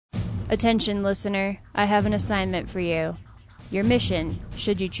Attention, listener, I have an assignment for you. Your mission,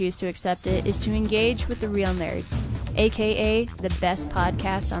 should you choose to accept it, is to engage with the Real Nerds, aka the best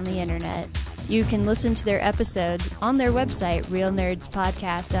podcast on the internet. You can listen to their episodes on their website,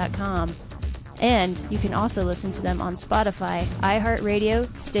 realnerdspodcast.com. And you can also listen to them on Spotify,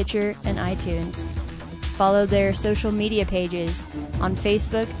 iHeartRadio, Stitcher, and iTunes. Follow their social media pages on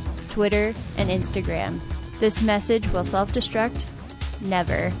Facebook, Twitter, and Instagram. This message will self-destruct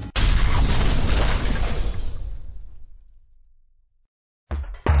never.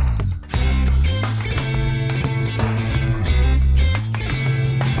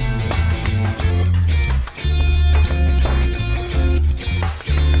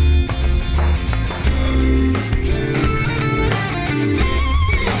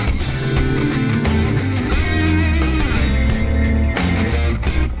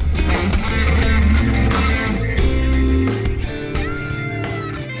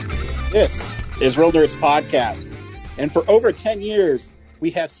 This is Real Nerds Podcast, and for over 10 years, we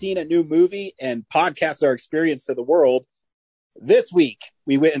have seen a new movie and podcast our experience to the world. This week,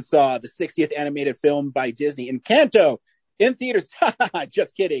 we went and saw the 60th animated film by Disney, Encanto, in theaters.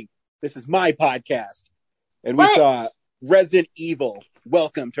 Just kidding. This is my podcast. And we saw Resident Evil,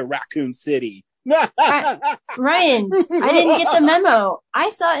 Welcome to Raccoon City. Ryan, I didn't get the memo. I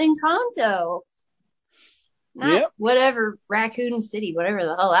saw Encanto. Not whatever, Raccoon City, whatever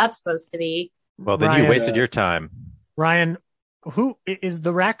the hell that's supposed to be. Well, then Ryan, you wasted your time. Ryan, who is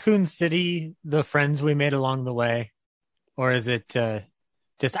the Raccoon City? The friends we made along the way, or is it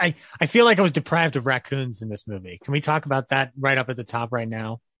just? I feel like I was deprived of raccoons in this movie. Can we talk about that right up at the top right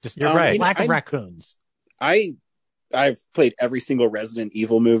now? Just You're right. Lack of raccoons. I've played every single Resident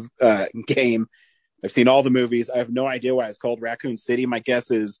Evil game. I've seen all the movies. I have no idea why it's called Raccoon City. My guess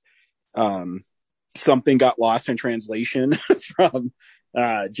is something got lost in translation from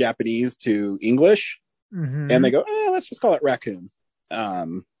Japanese to English, and they go, let's just call it Raccoon.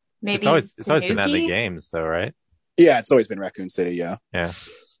 Maybe it's always been that in the games, though, right? Yeah, it's always been Raccoon City. Yeah. But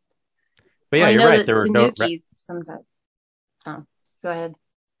yeah, you're right. There were no. Sometimes. Oh, go ahead.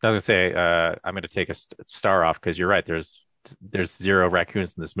 I was gonna say I'm gonna take a star off because you're right. There's zero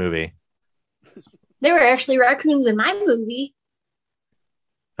raccoons in this movie. There were actually raccoons in my movie.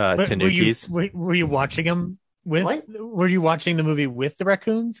 Tanukis. Were you watching them with? What? Were you watching the movie with the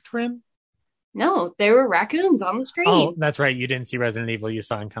raccoons, Corinne? No, there were raccoons on the screen. Oh, that's right. You didn't see Resident Evil. You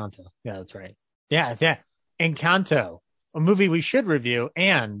saw Encanto. Yeah, that's right. Yeah. Encanto, a movie we should review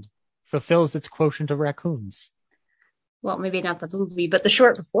and fulfills its quotient of raccoons. Well, maybe not the movie, but the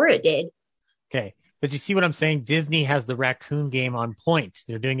short before it did. Okay. But you see what I'm saying? Disney has the raccoon game on point.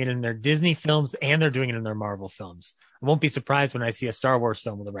 They're doing it in their Disney films and they're doing it in their Marvel films. I won't be surprised when I see a Star Wars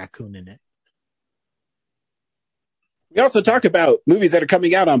film with a raccoon in it. We also talk about movies that are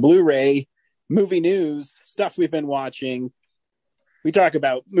coming out on Blu-ray, movie news, stuff we've been watching. We talk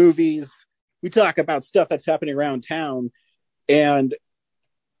about movies. We talk about stuff that's happening around town. And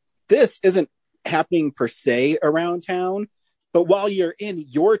this isn't happening per se around town, but while you're in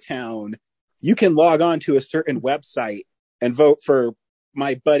your town, you can log on to a certain website and vote for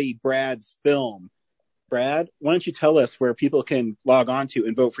my buddy Brad's film. Brad, why don't you tell us where people can log on to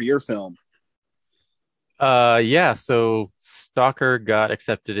and vote for your film? So Stalker got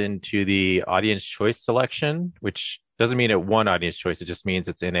accepted into the audience choice selection, which doesn't mean it won audience choice. It just means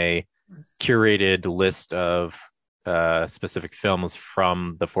it's in a curated list of specific films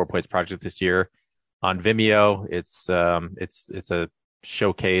from the 4 Points Project this year. On Vimeo, it's a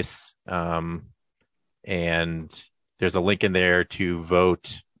showcase, and there's a link in there to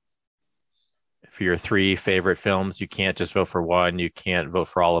vote for your 3 favorite films. You can't just vote for one. You can't vote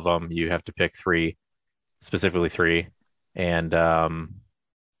for all of them. You have to pick 3, specifically 3, and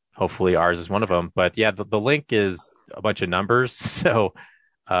hopefully ours is one of them. But yeah, the link is a bunch of numbers, so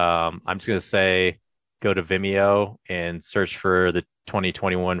I'm just going to say go to Vimeo and search for the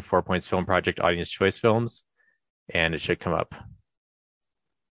 2021 4 Points Film Project Audience Choice films, and it should come up.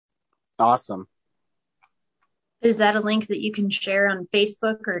 Awesome. Is that a link that you can share on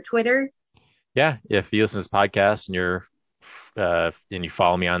Facebook or Twitter? Yeah, if you listen to this podcast and you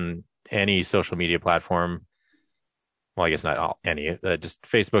follow me on any social media platform, well, I guess not any, just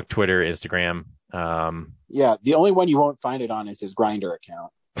Facebook, Twitter, Instagram. Yeah, the only one you won't find it on is his Grindr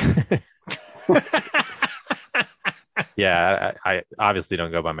account. Yeah, I obviously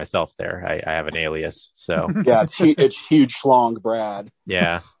don't go by myself there. I have an alias, so yeah, it's huge schlong Brad.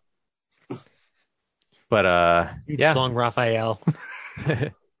 Yeah, but huge schlong Raphael.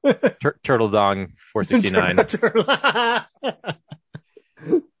 Turtle Dong 469.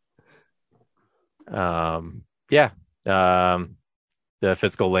 the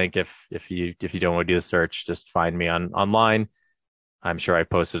physical link. If you don't want to do the search, just find me online. I'm sure I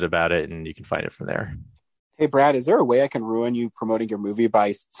posted about it, and you can find it from there. Hey, Brad, is there a way I can ruin you promoting your movie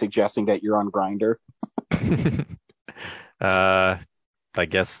by suggesting that you're on Grindr? I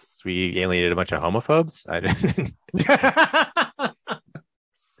guess we alienated a bunch of homophobes. I didn't.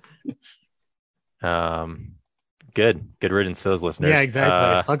 Good riddance to those listeners. Yeah,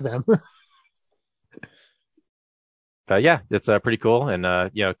 exactly. Fuck them. But yeah, it's pretty cool. And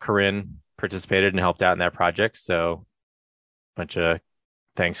Corinne participated and helped out in that project, so a bunch of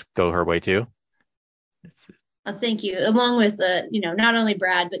thanks go her way too. Thank you. Along with not only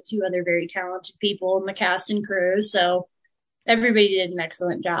Brad, but two other very talented people in the cast and crew. So everybody did an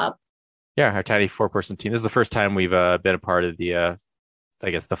excellent job. Yeah, our tiny 4-person team. This is the first time we've been a part of the, I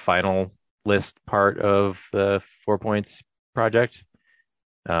guess, the final list part of the 4 Points project.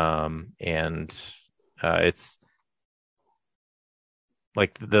 It's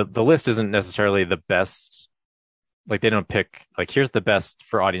like the list isn't necessarily the best. Like, they don't pick, like, here's the best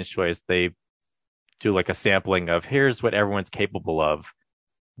for audience choice. They do like a sampling of here's what everyone's capable of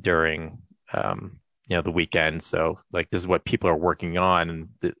during the weekend. So like, this is what people are working on, and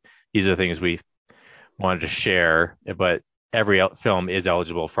these are the things we wanted to share. But every film is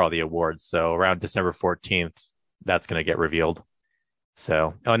eligible for all the awards. So around December 14th, that's going to get revealed.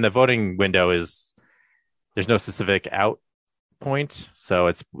 So, and the voting window there's no specific out point, so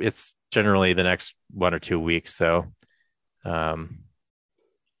it's generally the next 1 or 2 weeks. So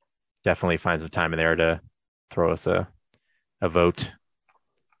definitely find some time in there to throw us a vote.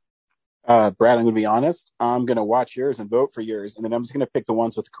 Brad, I'm going to be honest. I'm going to watch yours and vote for yours, and then I'm just going to pick the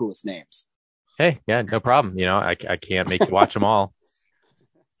ones with the coolest names. Hey, yeah, no problem. I can't make you watch them all.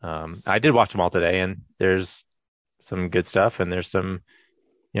 I did watch them all today, and there's some good stuff, and there's some,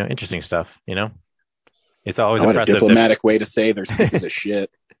 interesting stuff. It's always impressive. A diplomatic way to say there's pieces of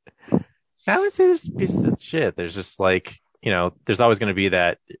shit. I would say there's pieces of shit. There's just like, there's always going to be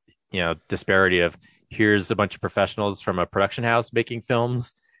that, disparity of here's a bunch of professionals from a production house making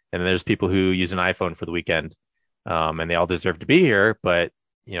films, and then there's people who use an iPhone for the weekend, and they all deserve to be here, but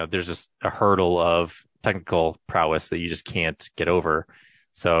there's just a hurdle of technical prowess that you just can't get over.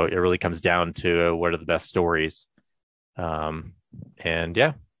 So it really comes down to what are the best stories. And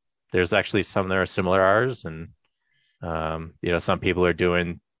yeah, there's actually some that are similar to ours, and some people are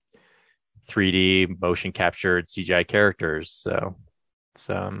doing 3D motion captured CGI characters. So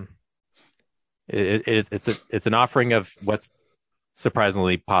it's an offering of what's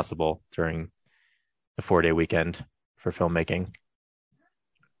surprisingly possible during the 4-day weekend for filmmaking.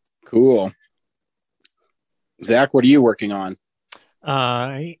 Cool. Zach, what are you working on?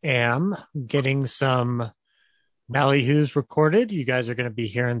 I am getting some ballyhoos recorded. You guys are going to be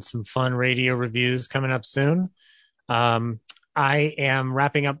hearing some fun radio reviews coming up soon. I am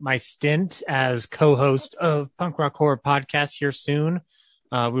wrapping up my stint as co-host of Punk Rock Horror Podcast here soon.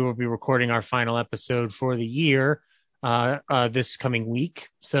 We will be recording our final episode for the year this coming week.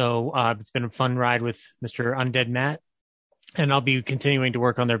 So it's been a fun ride with Mr. Undead Matt, and I'll be continuing to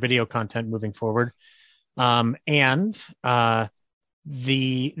work on their video content moving forward. There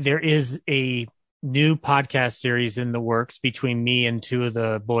is a new podcast series in the works between me and two of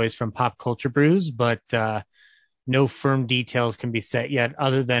the boys from Pop Culture Brews, but no firm details can be set yet,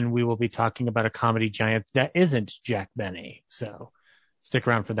 other than we will be talking about a comedy giant that isn't Jack Benny. So stick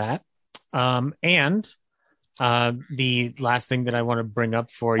around for that. The last thing that I want to bring up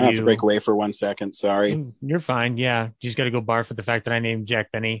for you. I have to break away for 1 second. Sorry. You're fine. Yeah. You just got to go barf at the fact that I named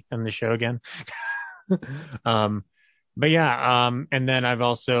Jack Benny on the show again. But yeah. And then I've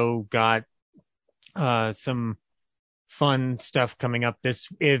also got some fun stuff coming up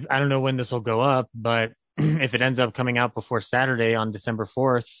I don't know when this will go up, but if it ends up coming out before Saturday on December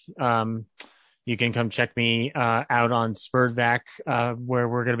 4th, you can come check me out on Spurdvac, where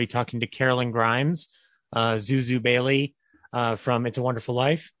we're going to be talking to Carolyn Grimes, Zuzu Bailey from It's a Wonderful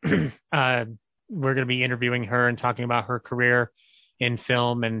Life. We're going to be interviewing her and talking about her career in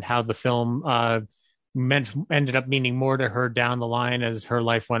film and how the film ended up meaning more to her down the line as her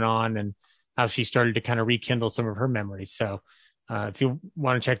life went on, and how she started to kind of rekindle some of her memories. So if you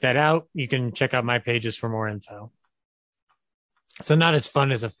want to check that out, you can check out my pages for more info. So not as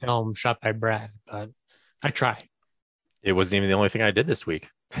fun as a film shot by Brad, but I try. It wasn't even the only thing I did this week.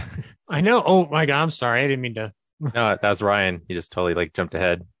 I know. Oh my God. I'm sorry. I didn't mean to. No, that was Ryan. He just totally jumped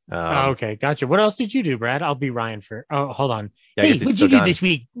ahead. Okay. Gotcha. What else did you do, Brad? I'll be Ryan hold on. Yeah, hey, what'd you do this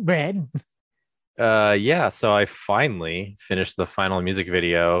week, Brad? Yeah. So I finally finished the final music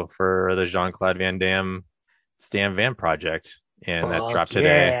video for the Jean-Claude Van Damme Stan Van project. And that dropped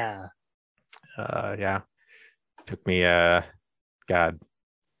today. Yeah. Yeah. Took me God,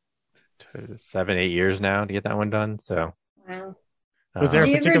 7, 8 years now to get that one done. So, Wow. Was there a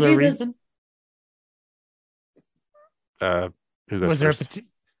Do you ever particular do the- reason? Who goes first?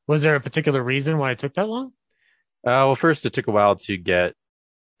 Was there a particular reason why it took that long? Well, first it took a while to get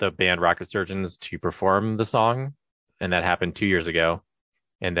the band Rocket Surgeons to perform the song, and that happened 2 years ago.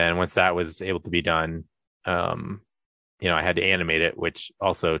 And then once that was able to be done, I had to animate it, which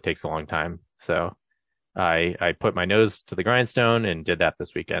also takes a long time. So I put my nose to the grindstone and did that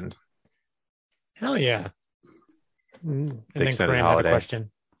this weekend. Hell yeah! And Big then extended Corinne had a holiday.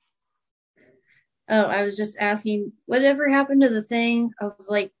 question. Oh, I was just asking, whatever happened to the thing of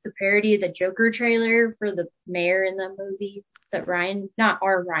like the parody of the Joker trailer for the mayor in the movie that Ryan, not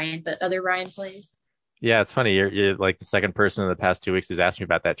our Ryan, but other Ryan plays? Yeah, it's funny. You're like the second person in the past 2 weeks who's asked me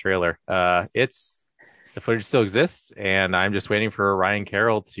about that trailer. The footage still exists, and I'm just waiting for Ryan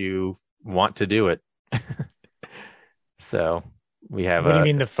Carroll to want to do it. So we have. What do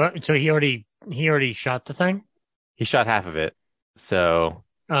you mean so he already shot the thing? He shot half of it, so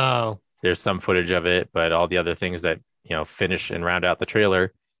there's some footage of it, but all the other things that finish and round out the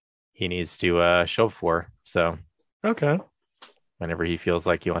trailer, he needs to show up for. So okay, whenever he feels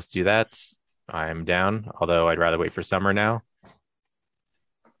like he wants to do that, I'm down. Although I'd rather wait for summer now.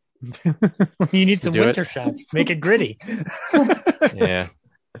 You need some winter shots. Make it gritty. Yeah.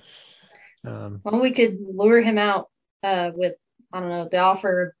 Well, we could lure him out with, I don't know, the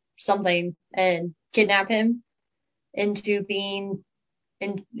offer of something and kidnap him into being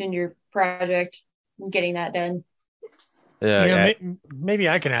in your project and getting that done. Maybe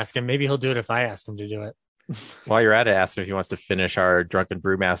I can ask him. Maybe he'll do it if I ask him to do it. While you're at it, ask him if he wants to finish our Drunken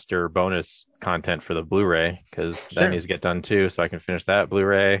Brewmaster bonus content for the Blu-ray, because that needs to get done too, so I can finish that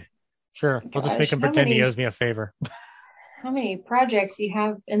Blu-ray. Sure. I'll just make him pretend he owes me a favor. How many projects you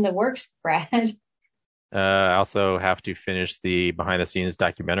have in the works, Brad? I also have to finish the behind-the-scenes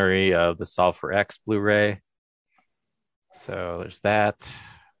documentary of the Solve for X Blu-ray. So there's that.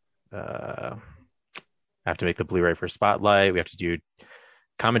 I have to make the Blu-ray for Spotlight. We have to do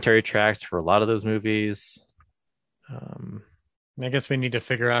commentary tracks for a lot of those movies. I guess we need to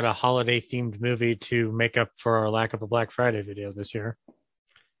figure out a holiday-themed movie to make up for our lack of a Black Friday video this year.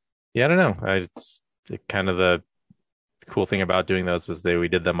 Yeah, I don't know. It's kind of the cool thing about doing those was we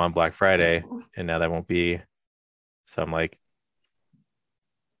did them on Black Friday, and now that won't be. So I'm like,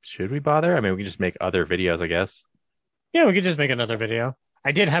 should we bother? I mean, we can just make other videos, I guess. Yeah, we could just make another video.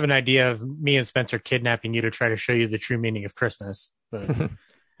 I did have an idea of me and Spencer kidnapping you to try to show you the true meaning of Christmas. But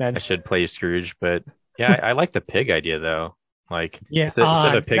I should play Scrooge, but yeah, I like the pig idea though. Like, instead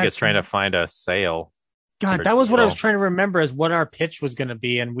of a pig, it's trying to find a sale. God, that was what I was trying to remember as what our pitch was going to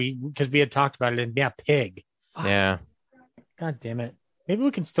be, and because we had talked about it, and pig. Yeah. God damn it. Maybe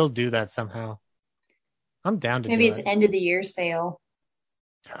we can still do that somehow. I'm down to Maybe it's end of the year sale.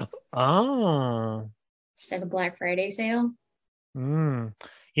 Oh. Instead of Black Friday sale.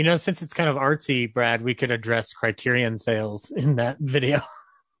 Since it's kind of artsy, Brad, we could address Criterion sales in that video.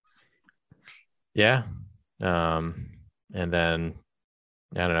 Yeah. And then,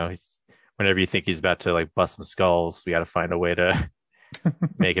 I don't know, whenever you think he's about to like bust some skulls, we got to find a way to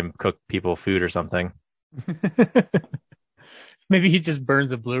make him cook people food or something. Maybe he just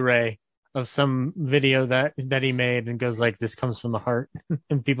burns a Blu-ray of some video that he made and goes like, "This comes from the heart,"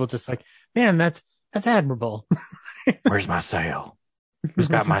 and people just like, "Man, that's admirable." Where's my sale? Who's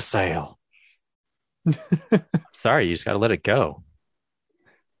got my sale? Sorry, you just got to let it go.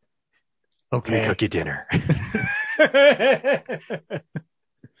 Okay, let me cook you dinner.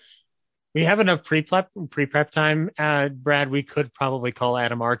 We have enough pre-prep time, Brad. We could probably call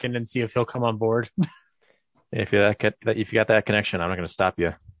Adam Arkin and see if he'll come on board. If you got that connection, I'm not going to stop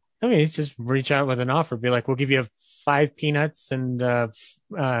you. I mean, just reach out with an offer. Be like, we'll give you 5 peanuts and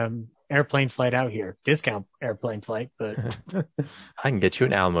airplane flight out here. Discount airplane flight, but I can get you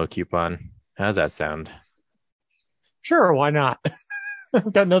an Alamo coupon. How's that sound? Sure, why not?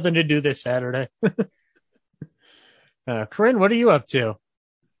 I've got nothing to do this Saturday. Corinne, what are you up to?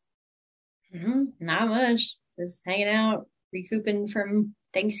 Not much. Just hanging out, recouping from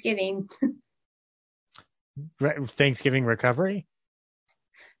Thanksgiving. Thanksgiving recovery?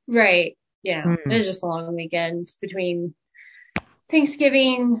 Right. Yeah. It was just a long weekend between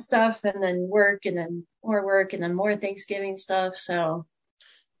Thanksgiving stuff and then work and then more work and then more Thanksgiving stuff. So.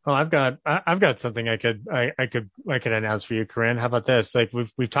 Oh, I've got something I could announce for you, Corinne. How about this? Like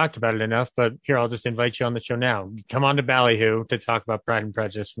we've talked about it enough, but here, I'll just invite you on the show now. Come on to Ballyhoo to talk about Pride and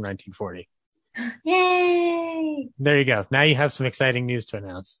Prejudice from 1940. Yay! There you go. Now you have some exciting news to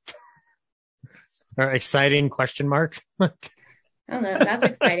announce. Or exciting question mark? Oh, that's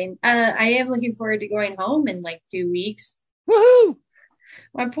exciting. I am looking forward to going home in like 2 weeks. Woohoo!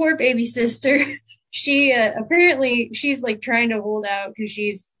 My poor baby sister. She apparently she's like trying to hold out because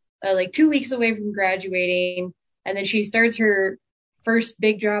she's like 2 weeks away from graduating, and then she starts her first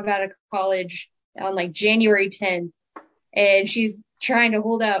big job out of college on like January 10th, and she's trying to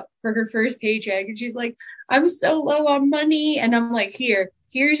hold out for her first paycheck, and she's like, I'm so low on money, and I'm like,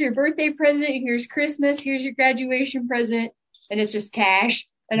 here's your birthday present, here's Christmas, here's your graduation present, and it's just cash.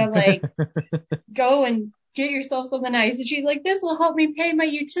 And I'm like, go and get yourself something nice. And she's like, this will help me pay my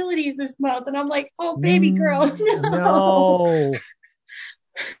utilities this month. And I'm like, oh, baby girl, no.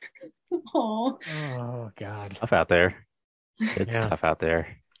 Oh, God. Tough out there. It's tough out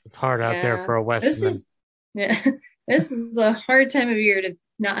there. It's hard out there for a Westman. This is a hard time of year to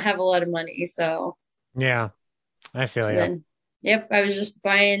not have a lot of money. So yeah, I feel you. Yep, I was just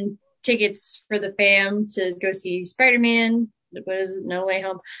buying tickets for the fam to go see Spider-Man. What is it? No Way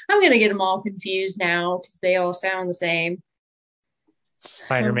Home. I'm gonna get them all confused now because they all sound the same.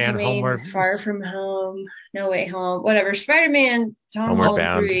 Spider-Man, Homeward, Far From Home, No Way Home, whatever. Spider-Man, Tom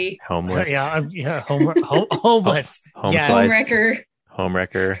Holland 3, Homeless, Homeless, Homewrecker,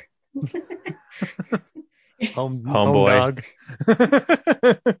 Homeboy.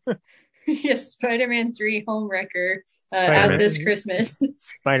 Yes, Spider-Man 3, Homewrecker, out this Christmas.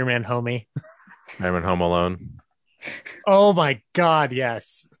 Spider-Man Homie. Spider-Man Home Alone. Oh my God,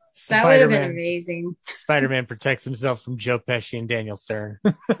 yes. That would have been amazing. Spider-Man protects himself from Joe Pesci and Daniel Stern.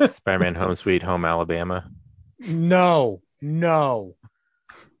 Spider-Man Home Sweet Home Alabama. No.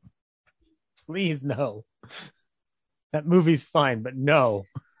 Please, no. That movie's fine, but no.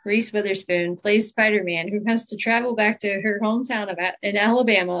 Reese Witherspoon plays Spider-Man, who has to travel back to her hometown in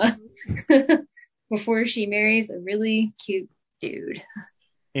Alabama before she marries a really cute dude.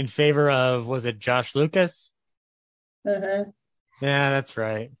 In favor of, was it Josh Lucas? Uh-huh. Yeah, that's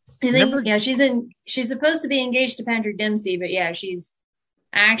right. I think, she's supposed to be engaged to Patrick Dempsey, but yeah, she's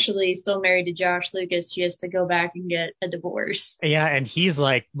actually still married to Josh Lucas. She has to go back and get a divorce. Yeah, and he's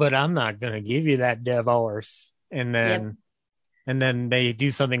like, but I'm not going to give you that divorce. And then they do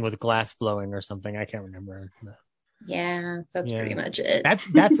something with glass blowing or something. I can't remember. Yeah, that's pretty much it.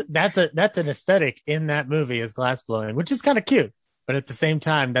 That's an aesthetic in that movie is glass blowing, which is kind of cute. But at the same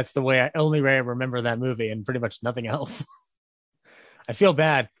time, that's the only way I remember that movie and pretty much nothing else. I feel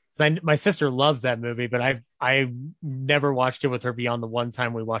bad because my sister loves that movie, but I never watched it with her beyond the one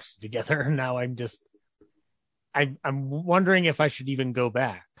time we watched it together. And now I'm wondering if I should even go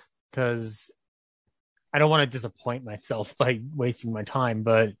back because I don't want to disappoint myself by wasting my time,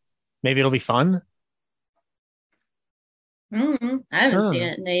 but maybe it'll be fun. I haven't seen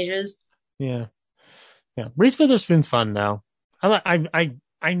it in ages. Yeah. Reese Witherspoon's fun though.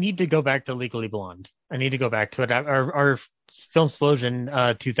 I need to go back to Legally Blonde. I need to go back to it. Our Film Explosion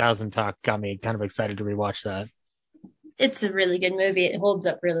 2000 talk got me kind of excited to rewatch that. It's a really good movie. It holds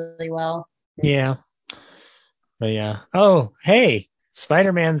up really well. Yeah. But yeah. Oh, hey,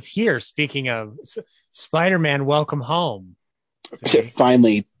 Spider-Man's here. Speaking of Spider-Man, welcome home.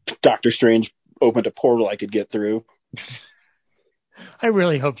 Finally, Doctor Strange opened a portal I could get through. I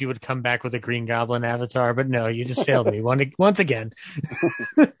really hoped you would come back with a Green Goblin avatar, but no, you just failed me once again.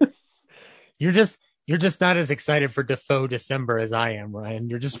 You're just not as excited for Defoe December as I am, Ryan.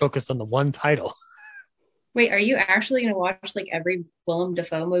 You're just focused on the one title. Wait, are you actually going to watch like every Willem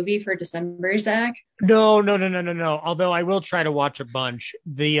Dafoe movie for December, Zach? No. Although I will try to watch a bunch.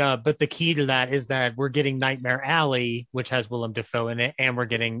 But the key to that is that we're getting Nightmare Alley, which has Willem Dafoe in it, and we're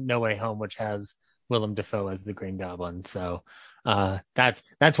getting No Way Home, which has Willem Dafoe as the Green Goblin. So that's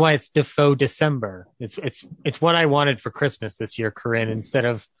why it's Defoe December. It's what I wanted for Christmas this year, Corinne, instead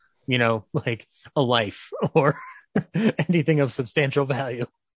of like a life or anything of substantial value.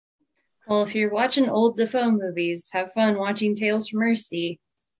 Well, if you're watching old Defoe movies, have fun watching Tales from Earthsea.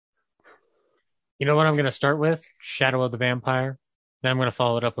 You know what I'm going to start with? Shadow of the Vampire. Then I'm going to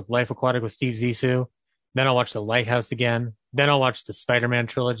follow it up with Life Aquatic with Steve Zissou. Then I'll watch The Lighthouse again. Then I'll watch the Spider-Man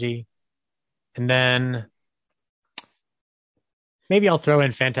trilogy. And then maybe I'll throw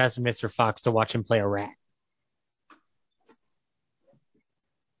in Fantastic Mr. Fox to watch him play a rat.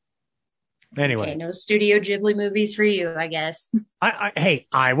 Anyway, okay, no Studio Ghibli movies for you, I guess.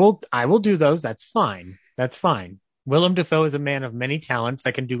 I will do those. That's fine. Willem Dafoe is a man of many talents.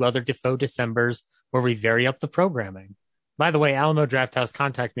 I can do other Defoe Decembers where we vary up the programming. By the way, Alamo Drafthouse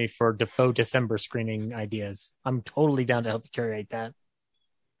contact me for Defoe December screening ideas. I'm totally down to help you curate that.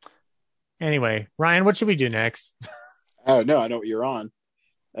 Anyway, Ryan, what should we do next? Oh, no, I know what you're on.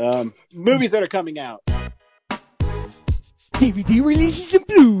 Movies that are coming out. DVD releases and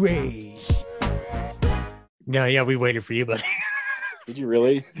Blu-rays. No, yeah, we waited for you, buddy. Did you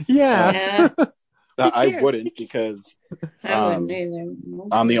really? Yeah. I wouldn't, because I wouldn't either.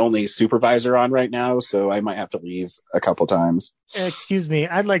 I'm the only supervisor on right now, so I might have to leave a couple times. Excuse me,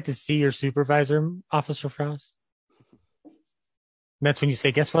 I'd like to see your supervisor, Officer Frost. And that's when you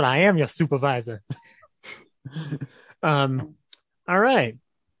say, guess what? I am your supervisor. All right.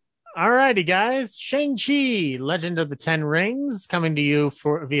 Alrighty, guys. Shang-Chi, Legend of the Ten Rings, coming to you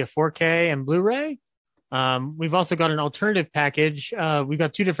via 4K and Blu-ray. We've also got an alternative package. We've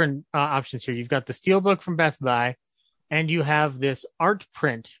got two different options here. You've got the Steelbook from Best Buy, and you have this art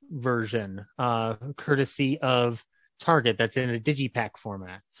print version, courtesy of Target, that's in a digipack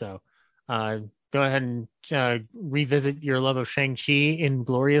format. So go ahead and revisit your love of Shang-Chi in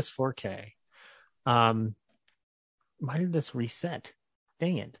glorious 4K. Why did this reset?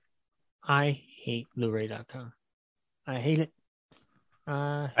 Dang it. I hate Blu-ray.com. I hate it.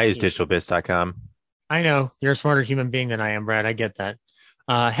 I use digitalbits.com. I know. You're a smarter human being than I am, Brad. I get that.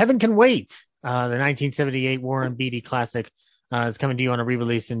 Heaven Can Wait, the 1978 Warren Beatty classic, is coming to you on a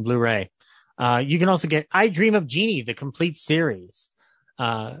re-release in Blu-ray. You can also get I Dream of Jeannie, the complete series.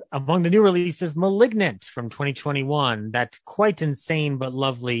 Among the new releases, Malignant from 2021. That quite insane but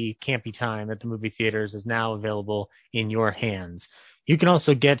lovely campy time at the movie theaters is now available in your hands. You can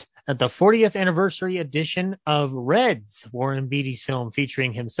also get at the 40th anniversary edition of Reds, Warren Beatty's film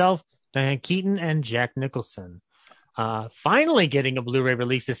featuring himself, Diane Keaton, and Jack Nicholson. Finally getting a Blu-ray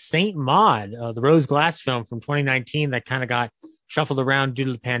release is Saint Maud, the Rose Glass film from 2019 that kind of got shuffled around due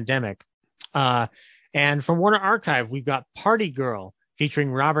to the pandemic. And from Warner Archive, we've got Party Girl,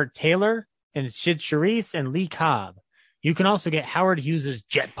 featuring Robert Taylor and Sid Charisse and Lee Cobb. You can also get Howard Hughes'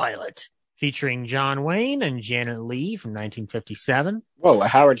 Jet Pilot, featuring John Wayne and Janet Leigh from 1957. Whoa, a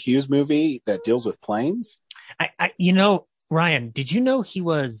Howard Hughes movie that deals with planes? Ryan, did you know he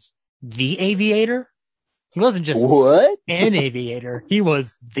was the Aviator? He wasn't just what? An aviator. He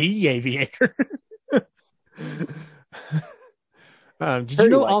was the Aviator. Did you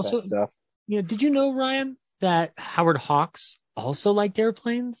know also? Stuff. Yeah, did you know, Ryan, that Howard Hawks also liked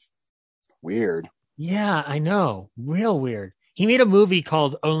airplanes? Weird. Yeah, I know. Real weird. He made a movie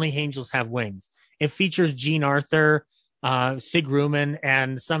called Only Angels Have Wings. It features Gene Arthur, Sig Ruman,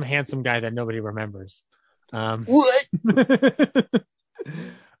 and some handsome guy that nobody remembers. What?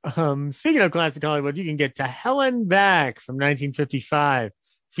 Speaking of classic Hollywood, you can get To Hell and Back from 1955,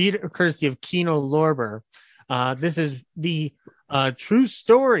 courtesy of Kino Lorber. This is the true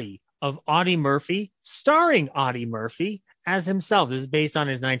story of Audie Murphy, starring Audie Murphy as himself. This is based on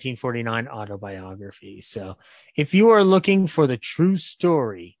his 1949 autobiography. So if you are looking for the true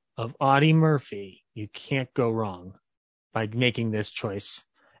story of Audie Murphy, you can't go wrong by making this choice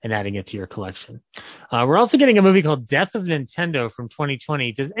and adding it to your collection. We're also getting a movie called Death of Nintendo from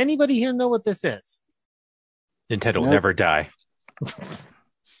 2020. Does anybody here know what this is? Nintendo will never die.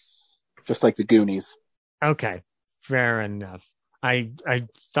 Just like the Goonies. Okay, fair enough. I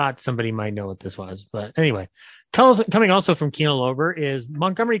thought somebody might know what this was, but anyway. Coming also from Kino Lorber is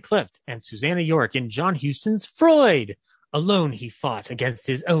Montgomery Clift and Susanna York in John Huston's Freud. Alone he fought against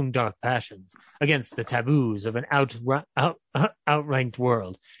his own dark passions, against the taboos of an outranked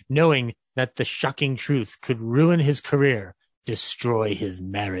world, knowing that the shocking truth could ruin his career, destroy his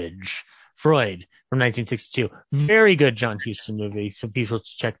marriage. Freud from 1962. Very good John Huston movie, so people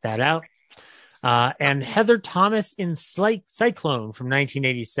should check that out. And Heather Thomas in Cyclone from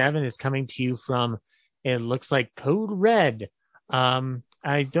 1987 is coming to you from, it looks like Code Red.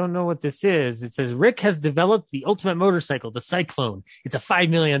 I don't know what this is. It says Rick has developed the ultimate motorcycle, the Cyclone. It's a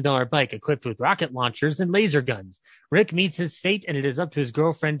 $5 million bike equipped with rocket launchers and laser guns. Rick meets his fate, and it is up to his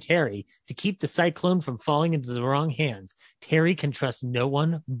girlfriend Terry to keep the Cyclone from falling into the wrong hands. Terry can trust no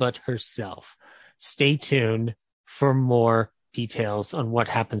one but herself. Stay tuned for more details on what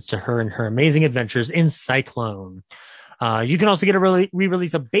happens to her and her amazing adventures in Cyclone. You can also get a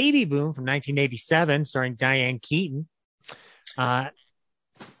re-release of Baby Boom from 1987, starring Diane Keaton.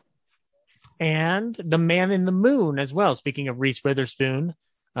 And The Man in the Moon as well. Speaking of Reese Witherspoon,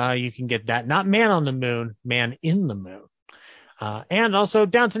 you can get that. Not Man on the Moon, Man in the Moon. And also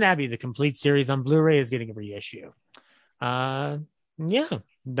Downton Abbey, the complete series on Blu-ray, is getting a reissue. Yeah,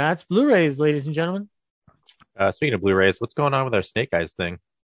 that's Blu-rays, ladies and gentlemen. Speaking of Blu-rays, what's going on with our Snake Eyes thing?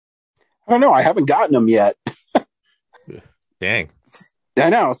 I don't know. I haven't gotten them yet. Dang. I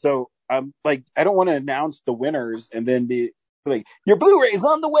know. So I don't want to announce the winners and then be like, your Blu-ray's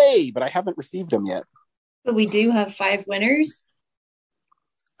on the way, but I haven't received them yet. But we do have 5 winners.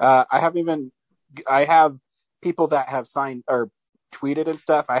 I have people that have signed or tweeted and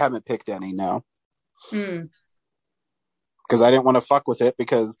stuff. I haven't picked any, no. Because I didn't want to fuck with it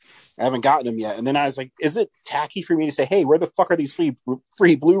because I haven't gotten them yet. And then I was like, is it tacky for me to say, hey, where the fuck are these free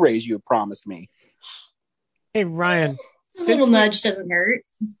Blu-rays you promised me? Hey, Ryan. A little nudge doesn't hurt.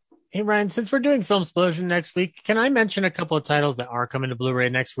 Hey, Ryan, since we're doing Film Explosion next week, can I mention a couple of titles that are coming to Blu-ray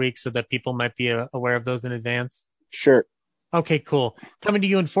next week so that people might be aware of those in advance? Sure. Okay, cool. Coming to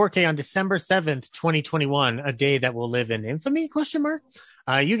you in 4K on December 7th, 2021, a day that will live in infamy, ?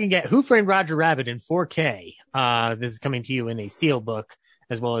 You can get Who Framed Roger Rabbit in 4K. This is coming to you in a steelbook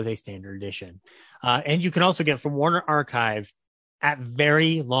as well as a standard edition. And you can also get from Warner Archive at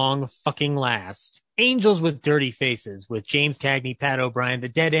very long fucking last, Angels with Dirty Faces with James Cagney, Pat O'Brien, the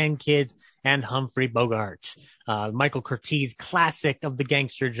Dead End Kids, and Humphrey Bogart. Michael Curtiz classic of the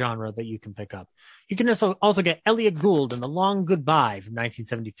gangster genre that you can pick up. You can also get Elliot Gould and The Long Goodbye from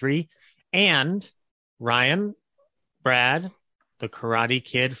 1973. And Ryan, Brad, the Karate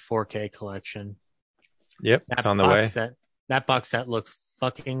Kid 4K collection. Yep, it's on the way. That box set looks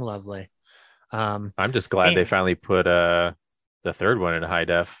fucking lovely. I'm just glad they finally put the third one in high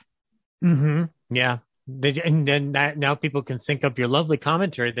def. Mm-hmm. Yeah. And then now people can sync up your lovely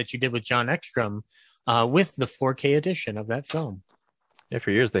commentary that you did with John Ekstrom with the 4K edition of that film. Yeah,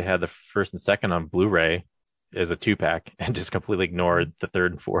 for years they had the first and second on Blu-ray as a 2-pack and just completely ignored the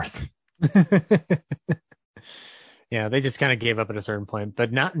third and fourth. Yeah, they just kind of gave up at a certain point,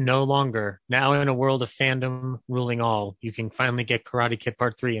 but no longer. Now in a world of fandom ruling all, you can finally get Karate Kid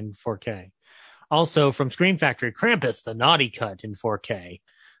Part 3 in 4K. Also from Scream Factory, Krampus, the Naughty Cut in 4K,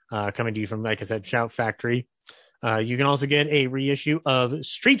 coming to you from, like I said, Shout Factory. You can also get a reissue of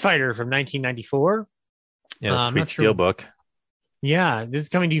Street Fighter from 1994. Yeah, sweet steelbook. Yeah, this is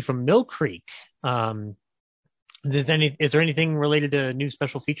coming to you from Mill Creek. Is there anything related to new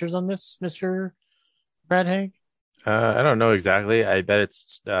special features on this, Mr. Brad Haig? I don't know exactly. I bet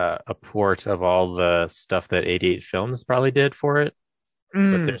it's a port of all the stuff that 88 Films probably did for it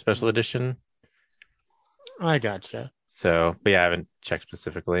with their special edition. I gotcha. So, but yeah, I haven't checked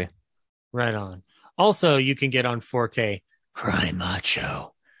specifically. Right on. Also, you can get on 4K Cry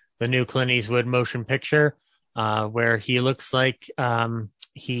Macho, the new Clint Eastwood motion picture, where he looks like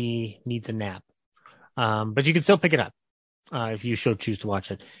he needs a nap. But you can still pick it up if you so choose to watch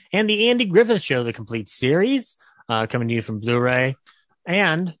it. And the Andy Griffith Show, the complete series, coming to you from Blu-ray.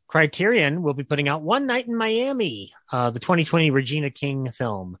 And Criterion will be putting out One Night in Miami, the 2020 Regina King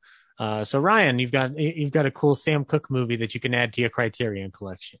film. So Ryan, you've got a cool Sam Cooke movie that you can add to your Criterion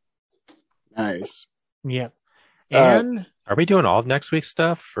collection. Nice. Yep. And are we doing all of next week's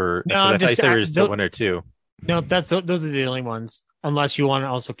stuff, or no? I thought you said there was one or two. No, those are the only ones. Unless you want to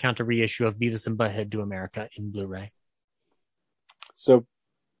also count a reissue of Beavis and Butthead to America in Blu-ray. So,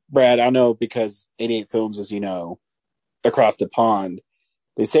 Brad, I know because 88 Films, as you know, across the pond,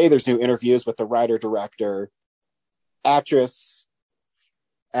 they say there's new interviews with the writer, director, actress,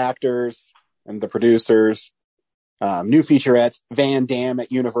 actors, and the producers. New featurettes, Van Damme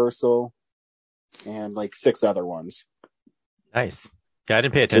at Universal, and like 6 other ones. Nice. Yeah, I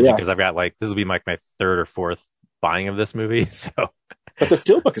didn't pay attention because I've got this will be my third or fourth buying of this movie. So, but the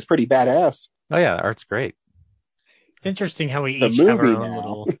steelbook is pretty badass. Oh yeah, the art's great. It's interesting how we each have our own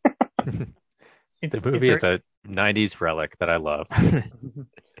little. The movie is a 90s relic that I love.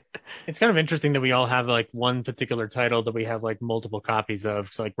 It's kind of interesting that we all have one particular title that we have multiple copies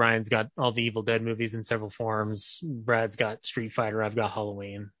of. So Brian's got all the Evil Dead movies in several forms. Brad's got Street Fighter. I've got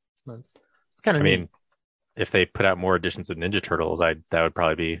Halloween. It's kind of neat. I mean, if they put out more editions of Ninja Turtles, that would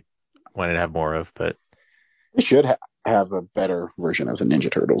probably be one I'd have more of. But they should have a better version of the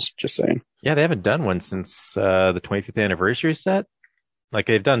Ninja Turtles. Just saying. Yeah, they haven't done one since the 25th anniversary set.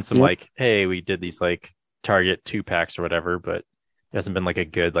 They've done some hey, we did these Target 2-packs or whatever, but it hasn't been a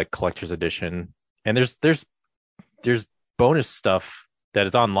good collector's edition. And there's bonus stuff that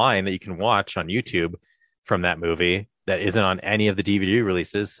is online that you can watch on YouTube from that movie that isn't on any of the DVD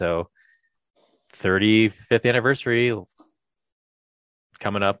releases. So 35th anniversary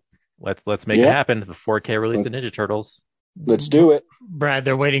coming up. Let's make it happen. The 4K release of Ninja Turtles. Let's do it. Brad,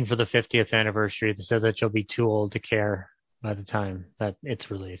 they're waiting for the 50th anniversary so that you'll be too old to care by the time that it's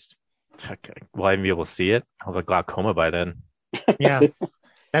released. Okay. Will I even be able to see it? I'll have glaucoma by then. Yeah.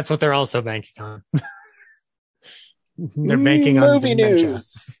 That's what they're also banking on. They're banking on movie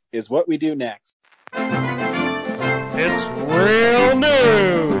news is what we do next. It's real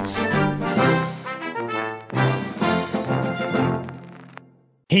news.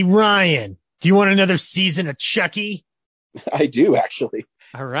 Hey, Ryan, do you want another season of Chucky? I do, actually.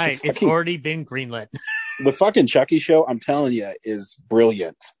 All right. It's already been greenlit. The fucking Chucky show, I'm telling you, is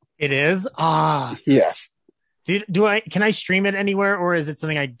brilliant. It is? Yes. Can I stream it anywhere, or is it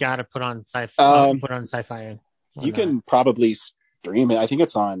something I gotta put on Sci-Fi? Sci-Fi. You can probably stream it. I think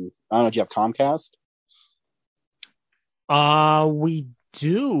it's on. I don't know. Do you have Comcast? We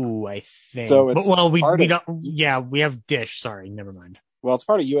do, I think. So it's we part of- don't. Yeah, we have Dish. Sorry, never mind. Well, it's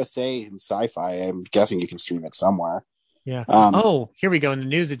part of USA and Sci-Fi. I'm guessing you can stream it somewhere. Yeah. Um, Here we go. In the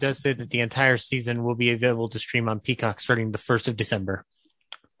news, it does say that the entire season will be available to stream on Peacock starting the 1st of December.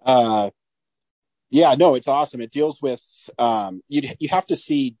 Yeah, no, it's awesome. It deals with you have to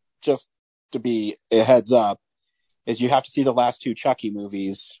see, just to be a heads up, is you have to see the last 2 Chucky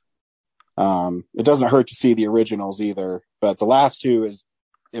movies. It doesn't hurt to see the originals either, but the last 2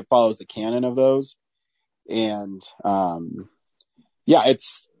 it follows the canon of those. And yeah,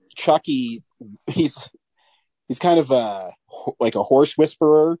 it's Chucky. He's kind of like a horse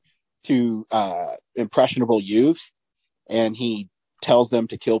whisperer to impressionable youth, and he tells them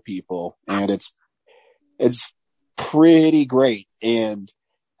to kill people, and it's pretty great. And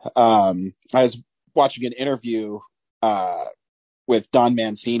I was watching an interview with Don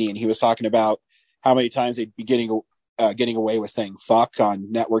Mancini, and he was talking about how many times they'd be getting away with saying fuck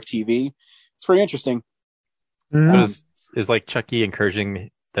on network TV. It's pretty interesting. Is like Chucky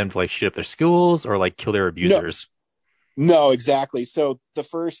encouraging them to like shoot up their schools or like kill their abusers? No, exactly. So the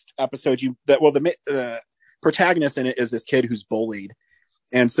first episode, the protagonist in it is this kid who's bullied.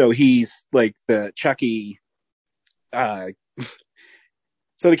 And so he's like the Chucky. So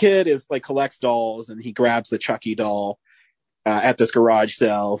the kid is like collects dolls, and he grabs the Chucky doll at this garage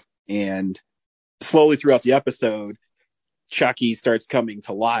sale. And slowly throughout the episode, Chucky starts coming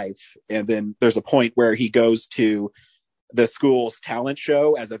to life. And then there's a point where he goes to the school's talent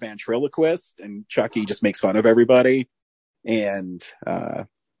show as a ventriloquist, and Chucky just makes fun of everybody. And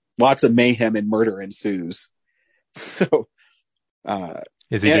lots of mayhem and murder ensues. So,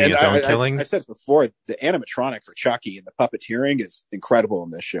 is he doing his own killings? I said before, the animatronic for Chucky and the puppeteering is incredible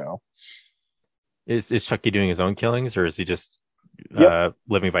in this show. Is Chucky doing his own killings, or is he just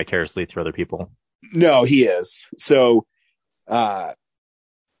living vicariously through other people? No, he is. So,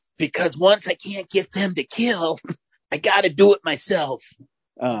 because once I can't get them to kill, I got to do it myself.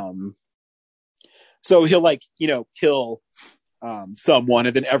 So he'll kill someone,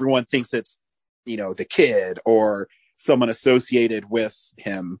 and then everyone thinks it's, the kid or someone associated with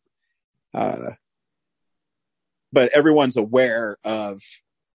him. But everyone's aware of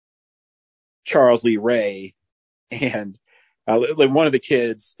Charles Lee Ray, and one of the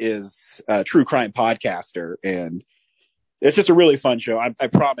kids is a true crime podcaster, and it's just a really fun show. I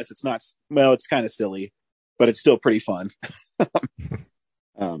promise it's not, well, it's kind of silly, but it's still pretty fun.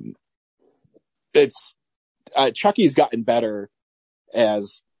 It's Chucky's gotten better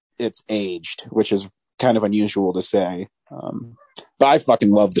as it's aged, which is kind of unusual to say. But I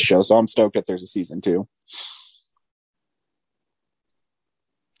fucking love the show, so I'm stoked that there's a season 2.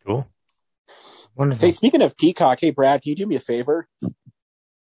 Cool. Wonderful. Hey, speaking of Peacock, hey Brad, can you do me a favor?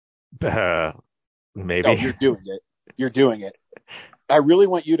 Maybe. Oh, you're doing it. You're doing it. I really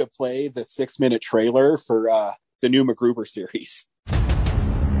want you to play the 6-minute trailer for the new MacGruber series.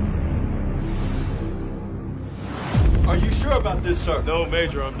 Are you sure about this, sir? No,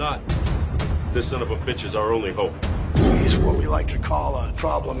 Major, I'm not. This son of a bitch is our only hope. He's what we like to call a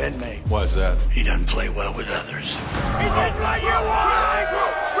problem inmate. Why's that? He doesn't play well with others. He did what you want!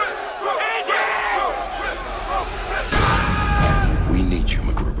 We need you,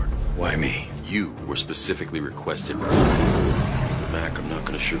 MacGruber. Why me? You were specifically requested. Mac, I'm not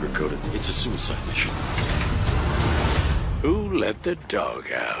going to sugarcoat it. It's a suicide mission. Who let the dog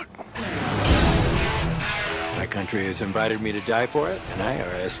out? My country has invited me to die for it, and I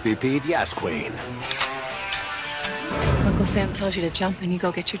RSVP'd Yas Queen. Uncle Sam tells you to jump, and you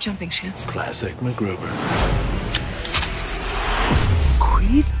go get your jumping shoes. Classic MacGruber.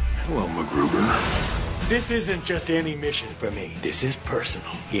 Creed? Hello, MacGruber. This isn't just any mission for me. This is personal.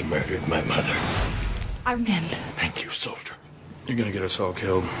 He murdered my mother. I'm in. Thank you, soldier. You're gonna get us all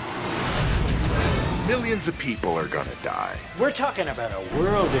killed. Millions of people are gonna die. We're talking about a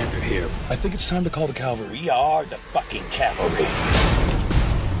world ender here. I think it's time to call the cavalry. We are the fucking cavalry.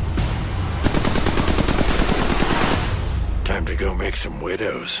 Time to go make some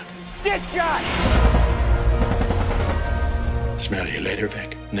widows. Get shot! Smell you later,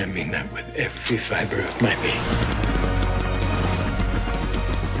 Vic. And I mean that with every fiber of my being.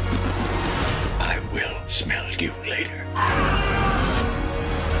 I will smell you later.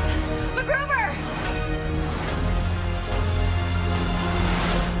 MacGruber!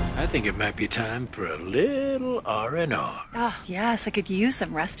 I think it might be time for a little R&R. Oh, yes, I could use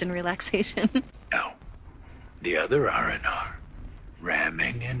some rest and relaxation. No, the other R&R.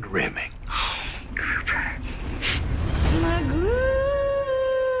 Ramming and rimming. MacGruber.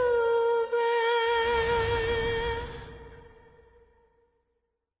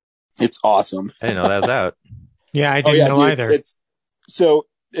 It's awesome. I didn't know that was out. Yeah, I didn't know dude, either. It's So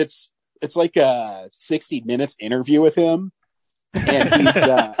it's like a 60 Minutes interview with him, and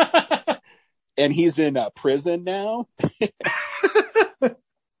he's in prison now.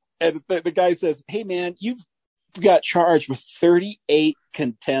 And the guy says, "Hey man, you've got charged with 38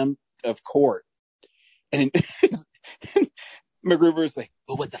 contempt of court." And MacGruber's like,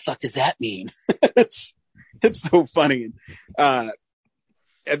 "Well, what the fuck does that mean?" it's so funny. And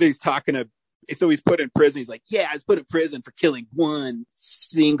he's talking to, so he's put in prison. He's like, "Yeah, I was put in prison for killing one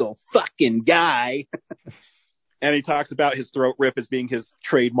single fucking guy." And he talks about his throat rip as being his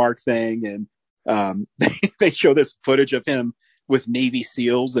trademark thing. And they show this footage of him with Navy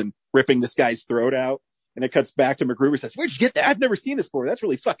SEALs and ripping this guy's throat out. And it cuts back to MacGruber, says, "Where'd you get that? I've never seen this before. That's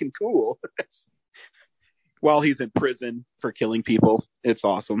really fucking cool." While he's in prison for killing people. It's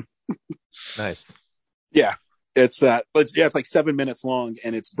awesome. Nice. Yeah. It's like 7 minutes long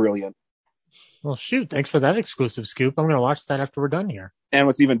and it's brilliant. Well, shoot. Thanks for that exclusive scoop. I'm going to watch that after we're done here. And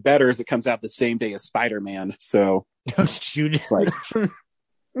what's even better is it comes out the same day as Spider-Man. So shoot. It's like,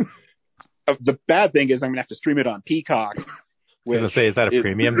 the bad thing is I'm going to have to stream it on Peacock. I was going to say, is that a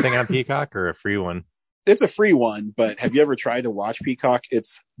premium thing on Peacock or a free one? It's a free one, but have you ever tried to watch Peacock?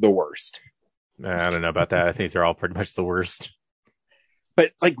 It's the worst. I don't know about that. I think they're all pretty much the worst.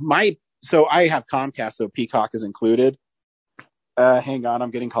 But like so I have Comcast, so Peacock is included. Hang on, I'm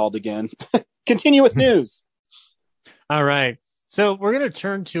getting called again. Continue with news. All right. So we're going to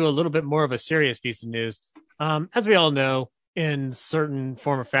turn to a little bit more of a serious piece of news. As we all know, in certain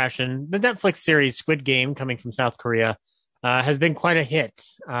form or fashion, the Netflix series Squid Game, coming from South Korea, has been quite a hit,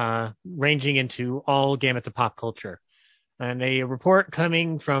 ranging into all gamuts of pop culture. And a report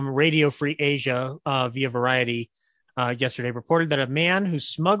coming from Radio Free Asia via Variety yesterday reported that a man who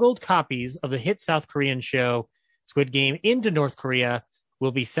smuggled copies of the hit South Korean show Squid Game into North Korea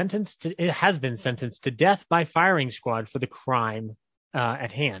has been sentenced to death by firing squad for the crime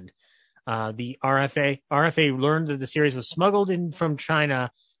at hand. The RFA learned that the series was smuggled in from China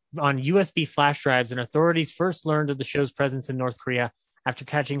on USB flash drives, and authorities first learned of the show's presence in North Korea after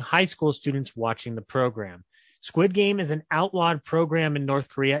catching high school students watching the program. Squid Game is an outlawed program in North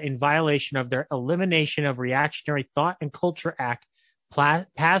Korea in violation of their Elimination of Reactionary Thought and Culture Act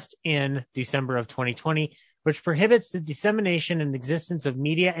passed in December of 2020, which prohibits the dissemination and existence of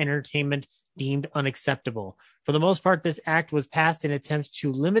media entertainment deemed unacceptable. For the most part, this act was passed in an attempt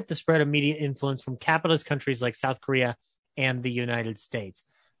to limit the spread of media influence from capitalist countries like South Korea and the United States.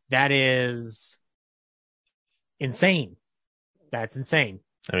 That is insane. That's insane.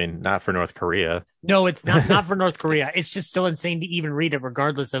 I mean, not for North Korea. No, it's not for North Korea. It's just still insane to even read it,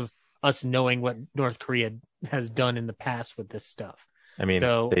 regardless of us knowing what North Korea has done in the past with this stuff. I mean,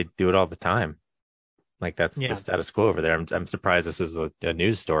 they do it all the time. Like, that's the status quo over there. I'm surprised this is a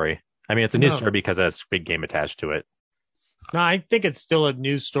news story. I mean, it's a news story because it has Squid Game attached to it. No, I think it's still a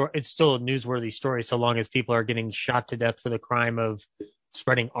news story. It's still a newsworthy story, so long as people are getting shot to death for the crime of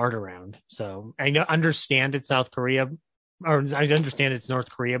spreading art around. So I understand it's South Korea, or I understand it's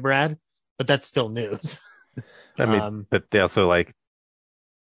North Korea, Brad, but that's still news. I mean, but they also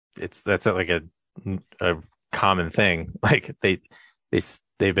that's like a common thing. Like they've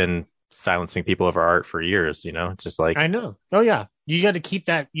been silencing people over art for years, you know. It's just like, I know. Oh yeah, you got to keep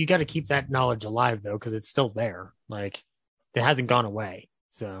that knowledge alive though, because it's still there. Like, it hasn't gone away.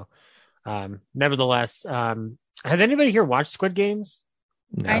 So nevertheless, has anybody here watched Squid Games?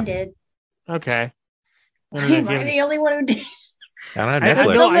 No. I did. Okay. Am I the only one who did? I don't have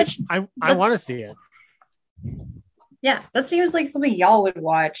Netflix. I want to see it. Yeah, that seems like something y'all would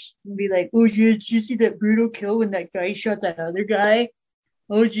watch. And be like, oh, did you see that brutal kill when that guy shot that other guy?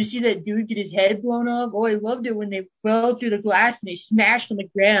 Oh, did you see that dude get his head blown off? Oh, I loved it when they fell through the glass and they smashed on the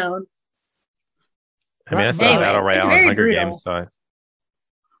ground. I mean, I saw Battle Royale on Hunger Games, so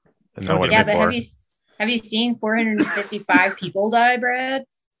yeah, but have you seen 455 people die, Brad?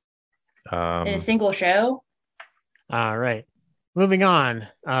 In a single show? All right. Moving on.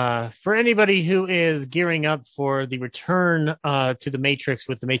 For anybody who is gearing up for the return to the Matrix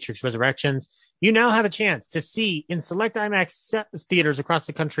with the Matrix Resurrections, you now have a chance to see in select IMAX theaters across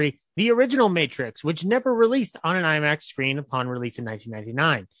the country the original Matrix, which never released on an IMAX screen upon release in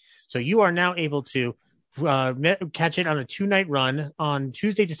 1999. So you are now able to catch it on a 2-night run on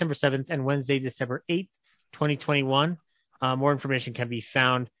Tuesday, December 7th and Wednesday, December 8th, 2021. More information can be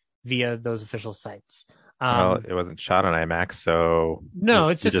found via those official sites. Well, it wasn't shot on IMAX, so no,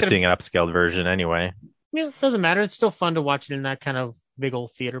 it's just seeing an upscaled version anyway. Yeah, it doesn't matter. It's still fun to watch it in that kind of big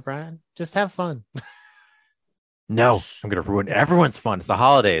old theater, Brad. Just have fun. No, I'm going to ruin everyone's fun. It's the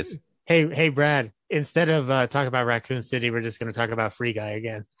holidays. Hey, Brad, instead of talking about Raccoon City, we're just going to talk about Free Guy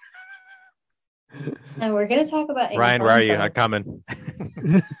again. And we're going to talk about Ryan, where are you? Encanto. I'm coming.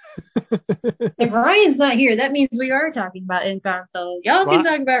 If Ryan's not here, that means we are talking about Encanto. Y'all can What?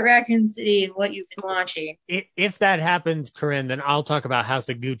 talk about Raccoon City and what you've been watching. If that happens, Corinne, then I'll talk about House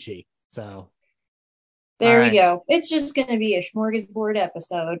of Gucci. So There all we right. go. It's just going to be a smorgasbord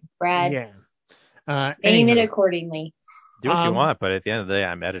episode, Brad. Yeah. Name it Anywho. accordingly. Do what you want, but at the end of the day,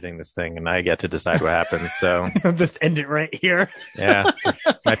 I'm editing this thing and I get to decide what happens. So I'll just end it right here. yeah,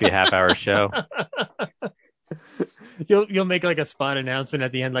 might be a half-hour show. You'll make like a spot announcement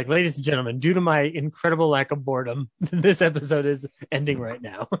at the end, like, ladies and gentlemen, due to my incredible lack of boredom, this episode is ending right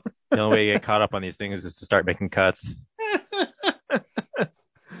now. The only way you get caught up on these things is to start making cuts.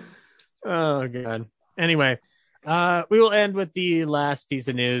 Oh god. Anyway, we will end with the last piece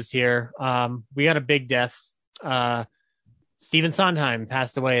of news here. We got a big death. Stephen Sondheim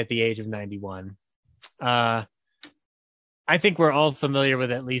passed away at the age of 91. I think we're all familiar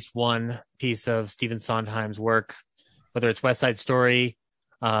with at least one piece of Stephen Sondheim's work, whether it's West Side Story,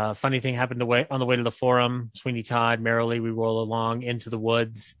 Funny Thing Happened on the Way to the Forum, Sweeney Todd, Merrily We Roll Along, Into the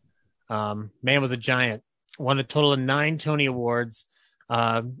Woods. Man Was a Giant. Won a total of 9 Tony Awards,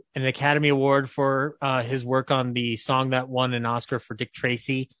 an Academy Award for his work on the song that won an Oscar for Dick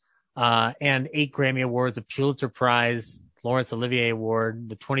Tracy, and 8 Grammy Awards, a Pulitzer Prize, Laurence Olivier Award,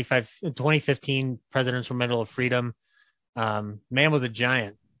 the 2015 Presidential Medal of Freedom. Man Was a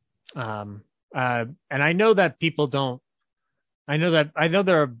Giant. And I know that people don't, I know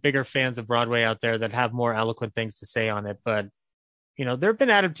there are bigger fans of Broadway out there that have more eloquent things to say on it, but you know, there have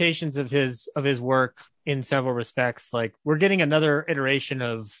been adaptations of his work in several respects. Like, we're getting another iteration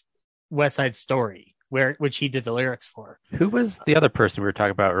of West Side Story, which he did the lyrics for. Who was the other person we were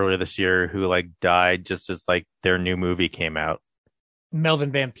talking about earlier this year who like died just as like their new movie came out?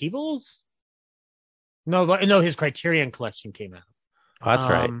 Melvin Van Peebles? No, his Criterion Collection came out. Oh, that's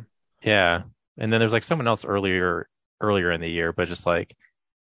right. Yeah. And then there's like someone else earlier in the year, but just like,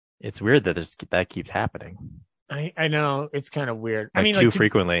 it's weird that that keeps happening. I know, it's kind of weird. Like, I mean, too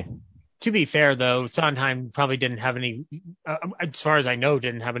frequently. To be fair, though, Sondheim probably didn't have any, as far as I know,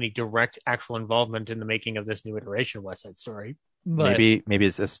 didn't have any direct actual involvement in the making of this new iteration of West Side Story. But Maybe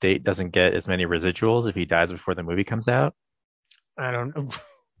his estate doesn't get as many residuals if he dies before the movie comes out. I don't know.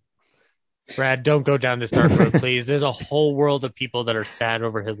 Brad, don't go down this dark road, please. There's a whole world of people that are sad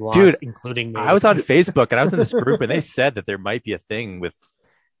over his loss, dude, including me. I was on Facebook and I was in this group and they said that there might be a thing with,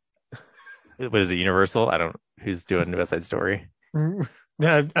 what is it, Universal? I don't, who's doing West Side Story?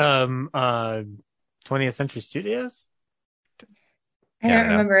 20th Century Studios? I don't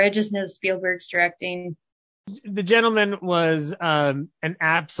remember. I just know Spielberg's directing. The gentleman was an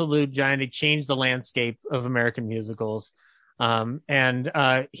absolute giant. He changed the landscape of American musicals. And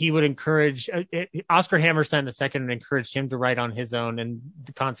he would encourage Oscar Hammerstein II encouraged him to write on his own, and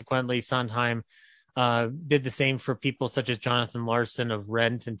consequently Sondheim did the same for people such as Jonathan Larson of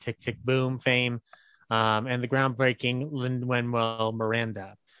Rent and Tick Tick Boom fame, and the groundbreaking Lin-Manuel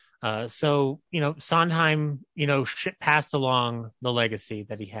Miranda. So, you know, Sondheim, you know, passed along the legacy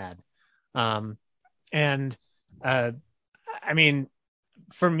that he had. I mean,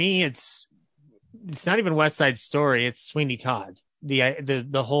 for me, it's not even West Side Story. It's Sweeney Todd.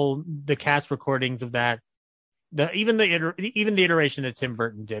 The cast recordings of that, even the iteration that Tim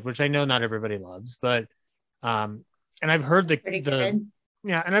Burton did, which I know not everybody loves, but and I've heard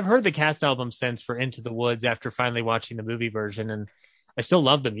I've heard the cast album since for Into the Woods after finally watching the movie version, and I still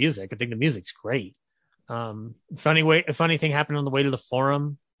love the music. I think the music's great. A funny thing happened on the way to the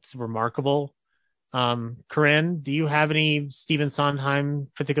Forum. It's remarkable. Corinne, do you have any Stephen Sondheim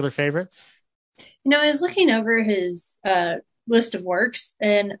particular favorites? You know, I was looking over his list of works,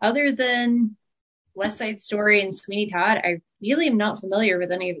 and other than West Side Story and Sweeney Todd, I really am not familiar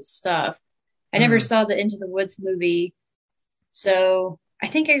with any of his stuff. I never saw the Into the Woods movie, so I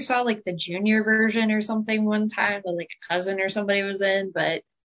think I saw like the junior version or something one time that like a cousin or somebody was in, but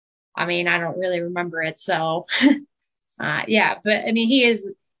I mean, I don't really remember it. So yeah, but I mean, he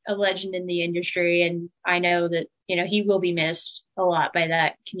is a legend in the industry, and I know that, you know, he will be missed a lot by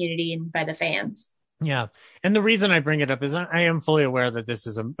that community and by the fans. Yeah. And the reason I bring it up is I am fully aware that this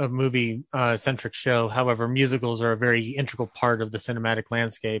is a movie centric show. However, musicals are a very integral part of the cinematic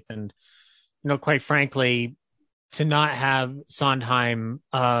landscape. And, you know, quite frankly, to not have Sondheim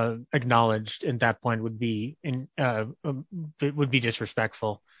acknowledged at that point would be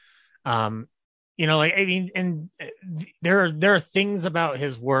disrespectful. You know, like, I mean, and there are things about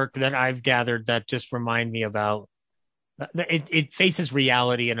his work that I've gathered that just remind me about it faces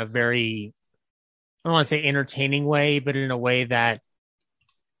reality in a very, I don't want to say entertaining way, but in a way that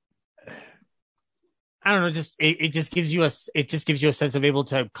I don't know, it just gives you a sense of able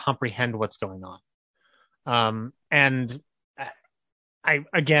to comprehend what's going on. And I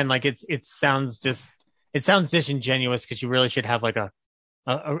again, like it sounds disingenuous because you really should have like a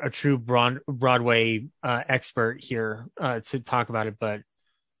true Broadway expert here to talk about it, but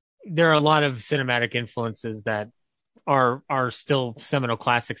there are a lot of cinematic influences that are still seminal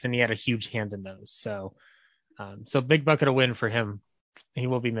classics, and he had a huge hand in those. So big bucket of win for him. He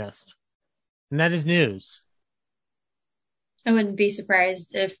will be missed. And that is news. I wouldn't be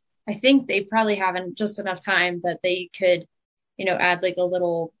surprised if, I think they probably haven't just enough time that they could, add like a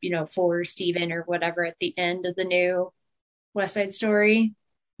little, for Steven or whatever at the end of the new West Side Story.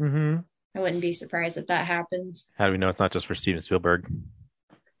 Mm-hmm. I wouldn't be surprised if that happens. How do we know it's not just for Steven Spielberg?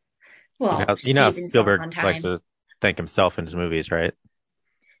 Well, you know Spielberg likes to thank himself in his movies, right?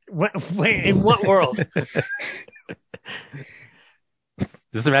 Wait, in what world?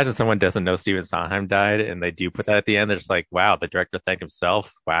 Just imagine someone doesn't know Stephen Sondheim died and they do put that at the end. They're just like, wow, the director thanked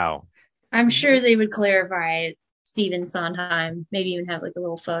himself. Wow. I'm sure they would clarify Stephen Sondheim, maybe even have like a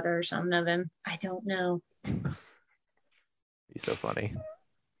little photo or something of him. I don't know. He's so funny.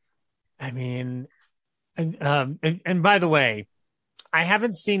 I mean, and by the way, I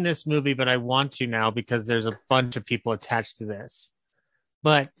haven't seen this movie, but I want to now because there's a bunch of people attached to this.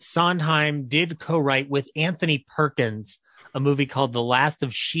 But Sondheim did co-write with Anthony Perkins a movie called The Last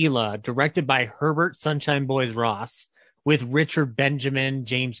of Sheila, directed by Herbert Sunshine Boys Ross, with Richard Benjamin,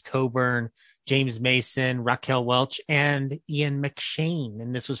 James Coburn, James Mason, Raquel Welch, and Ian McShane.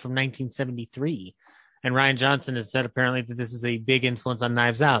 And this was from 1973. And Rian Johnson has said apparently that this is a big influence on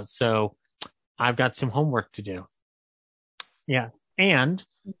Knives Out. So I've got some homework to do. Yeah. And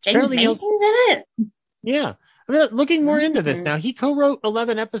James Mason's in it? Yeah. I mean, looking more into this now, he co-wrote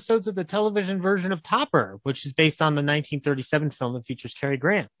 11 episodes of the television version of Topper, which is based on the 1937 film that features Cary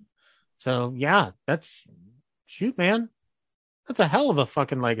Grant. So, yeah, shoot, man. That's a hell of a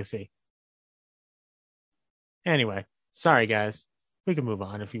fucking legacy. Anyway, sorry, guys. We can move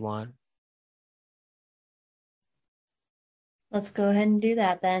on if you want. Let's go ahead and do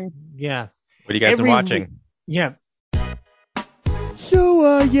that then. Yeah. What are you guys been watching? Yeah.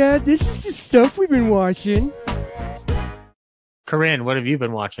 So, this is the stuff we've been watching. Corinne, what have you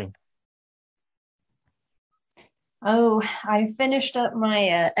been watching? Oh, I finished up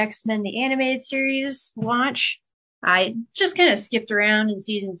my X-Men the Animated Series watch. I just kind of skipped around in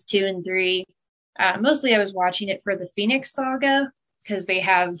seasons 2 and 3. Mostly I was watching it for the Phoenix Saga because they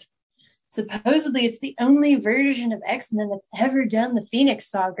have, supposedly it's the only version of X-Men that's ever done the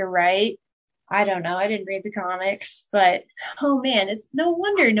Phoenix Saga right. I don't know. I didn't read the comics, but oh man, it's no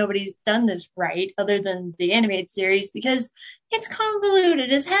wonder nobody's done this right other than the animated series because it's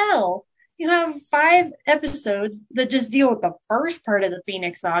convoluted as hell. You have 5 episodes that just deal with the first part of the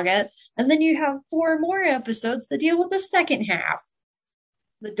Phoenix Saga, and then you have 4 more episodes that deal with the second half,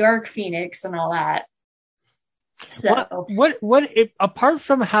 the Dark Phoenix and all that. So, apart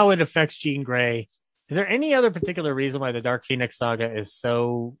from how it affects Jean Grey, is there any other particular reason why the Dark Phoenix Saga is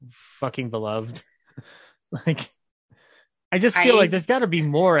so fucking beloved? Like, I just feel like there's got to be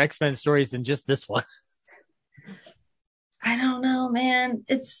more X-Men stories than just this one. I don't know, man.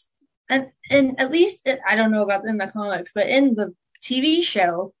 And at least, I don't know about in the comics, but in the TV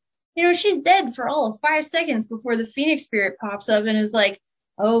show, she's dead for all of 5 seconds before the Phoenix Spirit pops up and is like,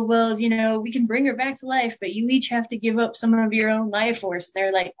 oh, well, we can bring her back to life, but you each have to give up some of your own life force. And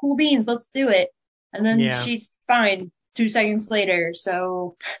they're like, cool beans, let's do it. And then she's fine 2 seconds later.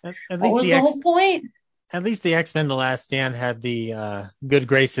 So what was the whole point? At least the X-Men The Last Stand had the good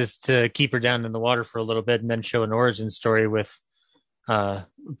graces to keep her down in the water for a little bit and then show an origin story with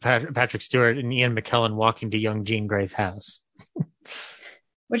Patrick Stewart and Ian McKellen walking to young Jean Grey's house.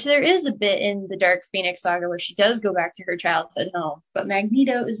 Which there is a bit in the Dark Phoenix Saga where she does go back to her childhood home, but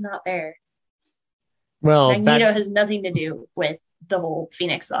Magneto is not there. Well, Magneto has nothing to do with the whole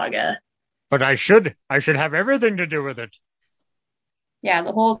Phoenix Saga. But I should have everything to do with it. Yeah,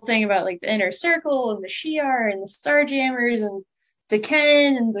 the whole thing about like the Inner Circle and the Shi'ar and the Starjammers and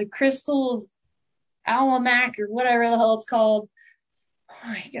Daken and the Crystal Almanac or whatever the hell it's called. Oh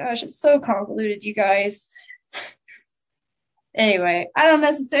my gosh, it's so convoluted, you guys. Anyway, I don't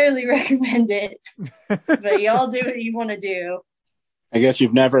necessarily recommend it, but y'all do what you want to do. I guess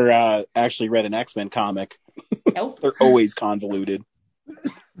you've never actually read an X-Men comic. Nope. They're always convoluted.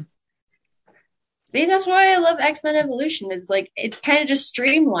 Maybe that's why I love X-Men Evolution. Is like it kind of just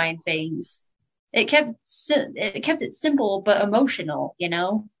streamlined things. It kept it simple but emotional,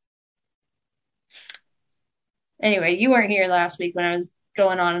 Anyway, you weren't here last week when I was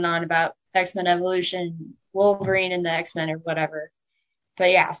going on and on about X-Men Evolution, Wolverine and the X-Men or whatever.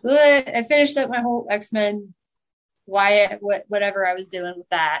 But yeah, so I finished up my whole X-Men, whatever I was doing with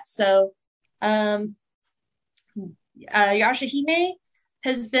that. So, Yashahime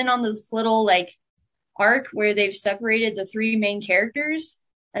has been on this little like arc where they've separated the three main characters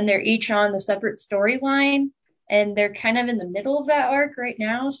and they're each on the separate storyline. And they're kind of in the middle of that arc right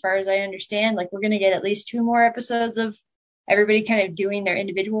now, as far as I understand. Like, we're going to get at least 2 more episodes of everybody kind of doing their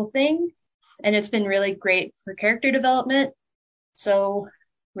individual thing. And it's been really great for character development. So,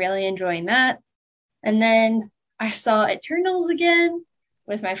 really enjoying that. And then I saw Eternals again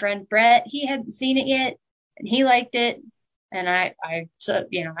with my friend Brett. He hadn't seen it yet, and he liked it. And I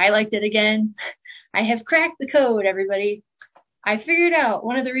liked it again. I have cracked the code, everybody. I figured out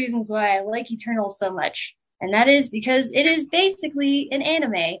one of the reasons why I like Eternals so much. And that is because it is basically an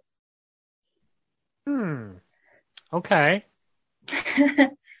anime. Okay.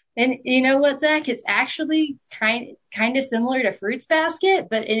 And you know what, Zach? It's actually kind of similar to Fruits Basket,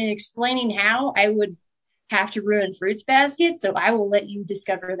 but in explaining how, I would have to ruin Fruits Basket, so I will let you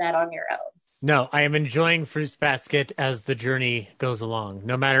discover that on your own. No, I am enjoying Fruits Basket as the journey goes along,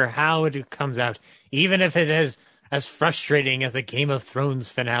 no matter how it comes out, even if it is as frustrating as a Game of Thrones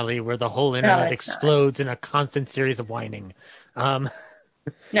finale where the whole internet explodes in a constant series of whining. No,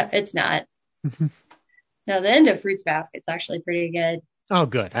 it's not. No, the end of Fruits Basket's actually pretty good. Oh,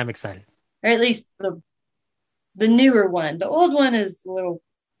 good. I'm excited. Or at least the newer one. The old one is a little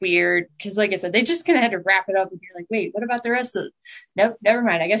weird because, like I said, they just kind of had to wrap it up and you're like, wait, what about the rest of it? Nope, never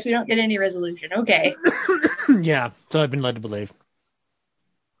mind. I guess we don't get any resolution. Okay. Yeah, so I've been led to believe.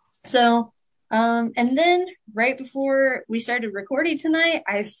 So, and then right before we started recording tonight,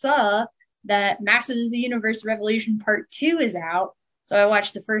 I saw that Masters of the Universe Revolution Part 2 is out. So I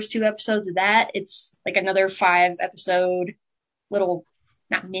watched the first 2 episodes of that. It's like another 5-episode little,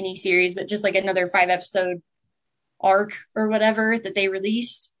 not mini series, but just like another 5-episode arc or whatever that they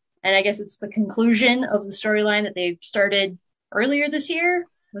released. And I guess it's the conclusion of the storyline that they started earlier this year.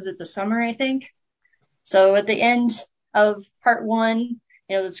 Was it the summer, I think? So at the end of Part 1,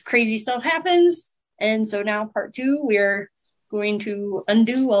 this crazy stuff happens. And so now Part 2, we're going to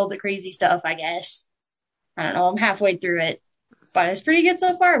undo all the crazy stuff, I guess. I don't know. I'm halfway through it. But it's pretty good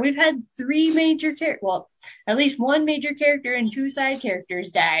so far. We've had 3 major characters. Well, at least 1 major character and 2 side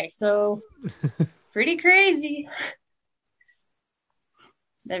characters die. So, pretty crazy.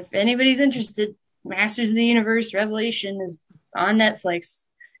 If anybody's interested, Masters of the Universe Revelation is on Netflix.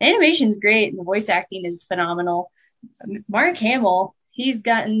 Animation's great, and the voice acting is phenomenal. Mark Hamill, he's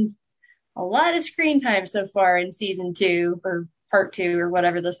gotten a lot of screen time so far in season 2, or part 2, or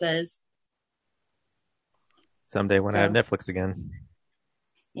whatever this is. Someday when I have Netflix again.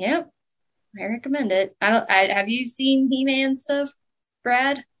 Yep. I recommend it. Have you seen He-Man stuff,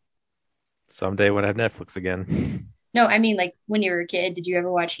 Brad? Someday when I have Netflix again. No, I mean, like, when you were a kid, did you ever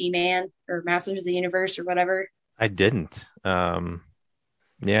watch He-Man or Masters of the Universe or whatever? I didn't.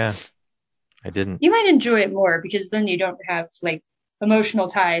 Yeah, I didn't. You might enjoy it more because then you don't have, like, emotional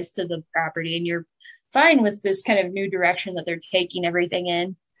ties to the property and you're fine with this kind of new direction that they're taking everything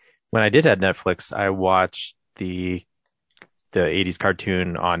in. When I did have Netflix, I watched the 80s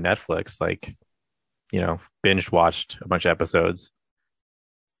cartoon on Netflix, like, binge watched a bunch of episodes.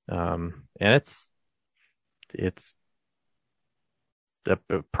 And it's a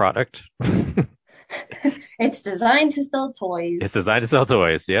product. It's designed to sell toys. It's designed to sell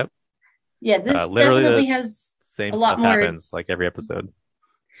toys. Yep. Yeah, this definitely has same a lot stuff more. Happens like every episode.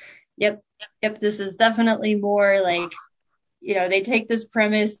 Yep. This is definitely more like, they take this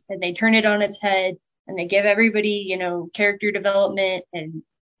premise and they turn it on its head and they give everybody, character development and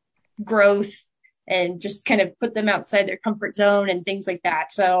growth and just kind of put them outside their comfort zone and things like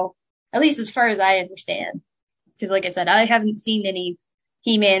that. So at least as far as I understand, because like I said, I haven't seen any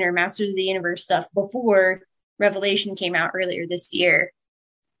He-Man or Masters of the Universe stuff before Revelation came out earlier this year.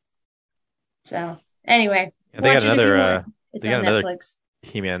 So anyway, they got another it's on Netflix.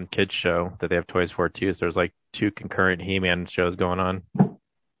 He-Man kids show that they have toys for too. So there's like 2 concurrent He-Man shows going on.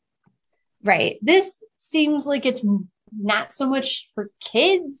 Right. This seems like it's not so much for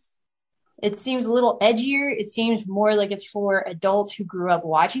kids. It seems a little edgier. It seems more like it's for adults who grew up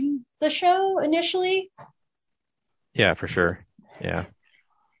watching the show initially. Yeah, for sure. Yeah.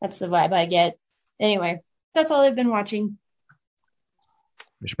 That's the vibe I get. Anyway, that's all I've been watching.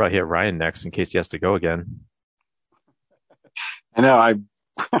 We should probably hit Ryan next in case he has to go again. I know. I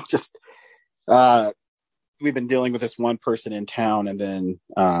just, we've been dealing with this one person in town and then,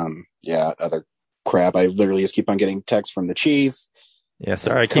 other crap. I literally just keep on getting texts from the chief. Yeah.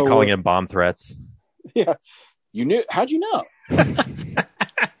 Sorry. I keep calling him bomb threats. Yeah. You knew, how'd you know?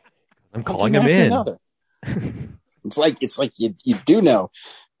 I'm calling him in. It's like you do know.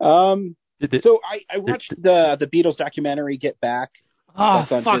 So I watched the Beatles documentary Get Back. Oh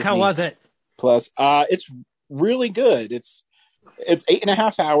fuck! Disney How was it? Plus, it's really good. It's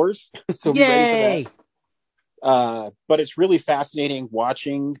 8.5 hours, so be ready for that. But it's really fascinating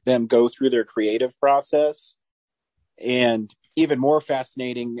watching them go through their creative process, and even more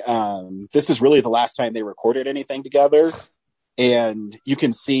fascinating. This is really the last time they recorded anything together, and you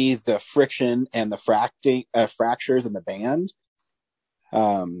can see the friction and the fractures in the band.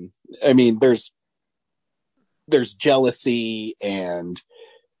 I mean, there's jealousy and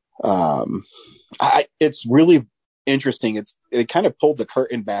it's really interesting. It kind of pulled the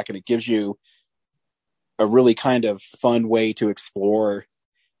curtain back, and it gives you a really kind of fun way to explore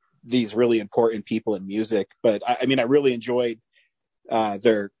these really important people in music. But I mean, I really enjoyed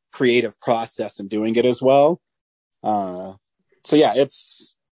their creative process in doing it as well. So yeah,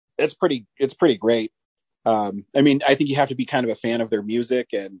 it's pretty great. I mean, I think you have to be kind of a fan of their music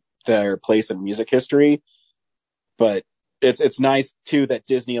and their place in music history, but it's nice too that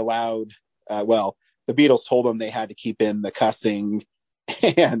Disney allowed, the Beatles told them they had to keep in the cussing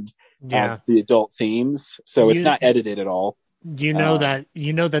and the adult themes. So it's not edited at all. You know that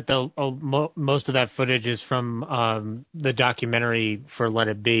the most of that footage is from the documentary for Let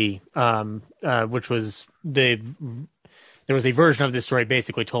It Be, which was there was a version of this story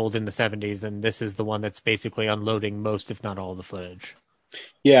basically told in the 70s, and this is the one that's basically unloading most, if not all, of the footage.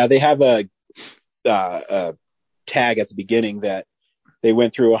 Yeah, they have a tag at the beginning that they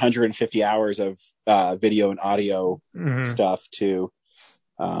went through 150 hours of video and audio stuff to,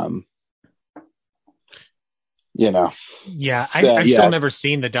 Yeah, I've still never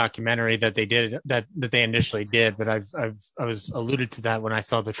seen the documentary that they did that they initially did, but I was alluded to that when I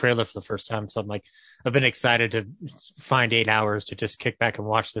saw the trailer for the first time. So I'm like, I've been excited to find 8 hours to just kick back and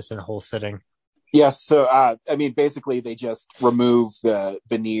watch this in a whole sitting. Yes. So, I mean, basically they just remove the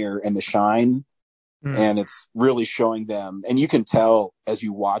veneer and the shine, and it's really showing them. And you can tell as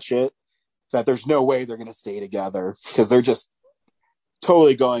you watch it that there's no way they're going to stay together, because they're just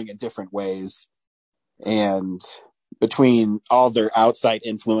totally going in different ways. And between all their outside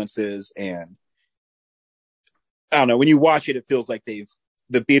influences, and I don't know, when you watch it, it feels like the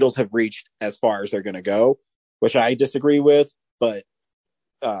Beatles have reached as far as they're going to go, which I disagree with, but,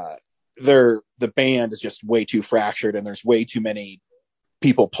 the band is just way too fractured, and there's way too many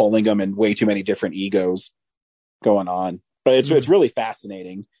people pulling them and way too many different egos going on. But it's really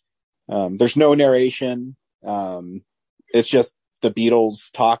fascinating. There's no narration. It's just the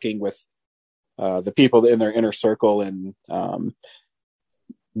Beatles talking with the people in their inner circle, and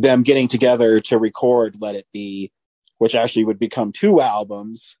them getting together to record Let It Be, which actually would become 2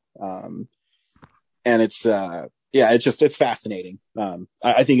 albums. And it's fascinating.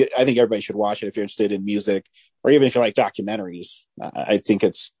 I think everybody should watch it if you're interested in music, or even if you like documentaries. I think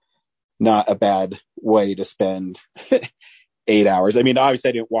it's not a bad way to spend 8 hours. I mean, obviously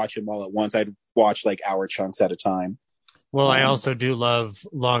I didn't watch them all at once. I'd watch like hour chunks at a time. Well, I also do love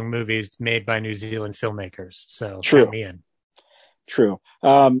long movies made by New Zealand filmmakers. So true. Count me in. True.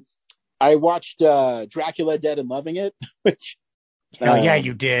 I watched Dracula Dead and Loving It, which yeah,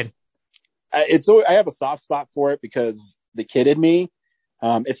 you did. I have a soft spot for it because the kid in me.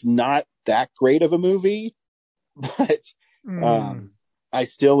 It's not that great of a movie, but I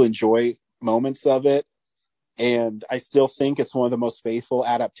still enjoy moments of it, and I still think it's one of the most faithful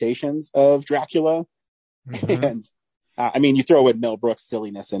adaptations of Dracula. And I mean, you throw in Mel Brooks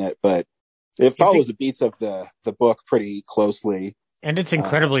silliness in it, but it follows the beats of the book pretty closely. And it's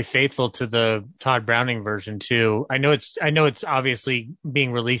incredibly faithful to the Todd Browning version too. I know it's obviously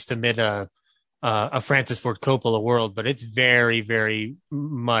being released amid a Francis Ford Coppola world, but it's very, very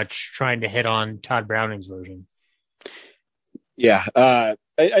much trying to hit on Todd Browning's version. Yeah. I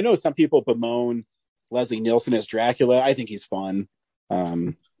know some people bemoan Leslie Nielsen as Dracula. I think he's fun.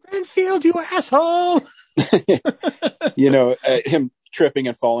 Renfield, you asshole! Him tripping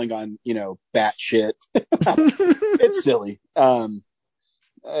and falling on, bat shit. It's silly. And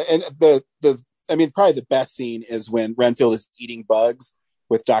probably the best scene is when Renfield is eating bugs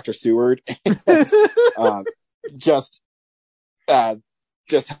with Dr. Seward. Just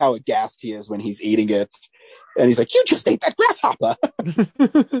how aghast he is when he's eating it. And he's like, "You just ate that grasshopper."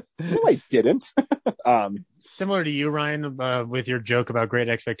 No, I didn't. Similar to you, Ryan, with your joke about Great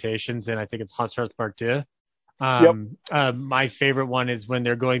Expectations, and I think it's Hot Shots Part 2. My favorite one is when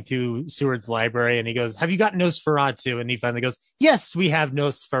they're going through Seward's library, and he goes, "Have you got Nosferatu?" And he finally goes, "Yes, we have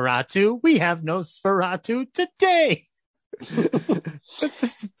Nosferatu. We have Nosferatu today." That's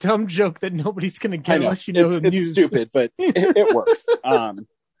just a dumb joke that nobody's going to get unless you know who it's stupid, but it works.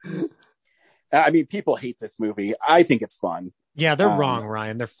 I mean, people hate this movie. I think it's fun. Yeah, they're wrong,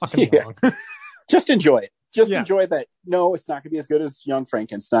 Ryan. They're fucking wrong. Just enjoy it. Just enjoy that. No, it's not going to be as good as Young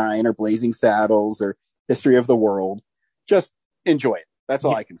Frankenstein or Blazing Saddles or History of the World. Just enjoy it. That's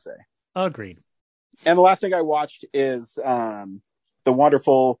all I can say. Agreed. And the last thing I watched is the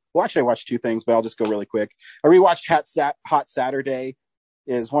wonderful. Well, actually, I watched two things, but I'll just go really quick. I rewatched Hot Saturday.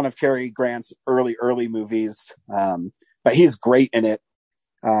 Is one of Cary Grant's early movies, but he's great in it.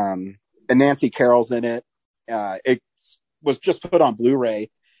 And Nancy Carroll's in it. It was just put on Blu-ray,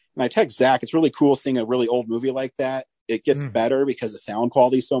 and I text Zach. It's really cool seeing a really old movie like that. It gets better because the sound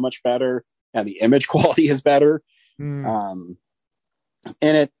quality is so much better, and the image quality is better. In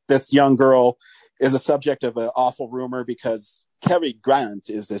it, this young girl is a subject of an awful rumor because Cary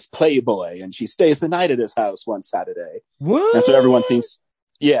Grant is this playboy, and she stays the night at his house one Saturday. What? And so everyone thinks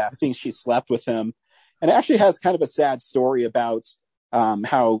she slept with him. And it actually has kind of a sad story about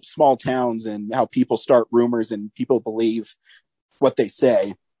how small towns and how people start rumors and people believe what they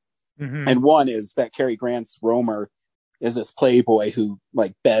say. And one is that Cary Grant's Romer is this playboy who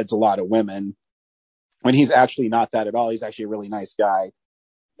like beds a lot of women when he's actually not that at all. He's actually a really nice guy.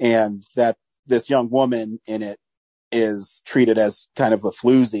 And that this young woman in it is treated as kind of a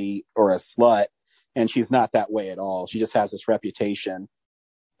floozy or a slut. And she's not that way at all. She just has this reputation.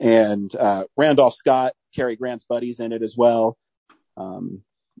 And Randolph Scott, Cary Grant's buddies in it as well. And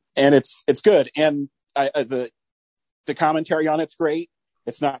it's good. And the commentary on it's great.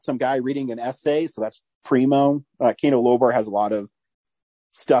 It's not some guy reading an essay, so that's primo. Kino Lorber has a lot of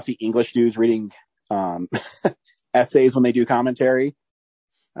stuffy English dudes reading essays when they do commentary.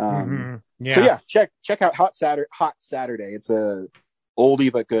 So check out Hot Saturday. It's a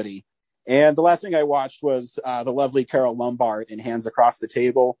oldie but goodie. And the last thing I watched was the lovely Carole Lombard in Hands Across the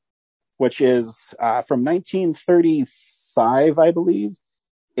Table, which is from 1935, I believe.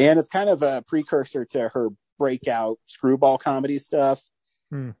 And it's kind of a precursor to her breakout screwball comedy stuff.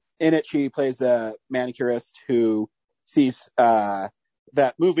 In it, she plays a manicurist who sees that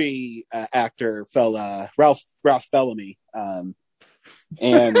movie actor fella, Ralph Bellamy. And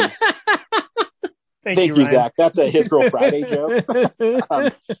thank you, Zach. That's a His Girl Friday joke.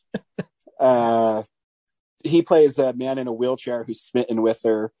 He plays a man in a wheelchair who's smitten with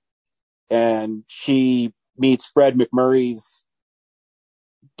her, and she meets Fred McMurray's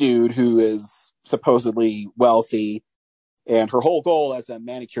dude who is supposedly wealthy, and her whole goal as a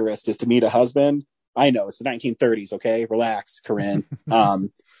manicurist is to meet a husband. I know it's the 1930s. Okay. Relax, Corinne.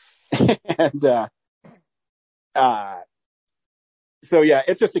 So yeah,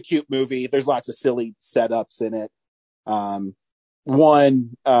 it's just a cute movie. There's lots of silly setups in it.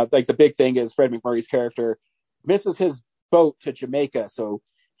 One, like the big thing is Fred McMurray's character misses his boat to Jamaica. So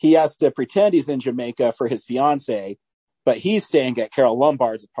he has to pretend he's in Jamaica for his fiance, but he's staying at Carole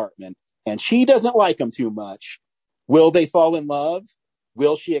Lombard's apartment and she doesn't like him too much. Will they fall in love?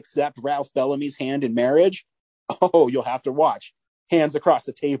 Will she accept Ralph Bellamy's hand in marriage? Oh, you'll have to watch Hands Across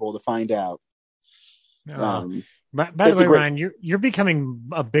the Table to find out. By the way, Ryan, you're becoming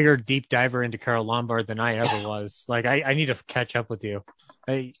a bigger deep diver into Carole Lombard than I ever was. Like, I need to catch up with you.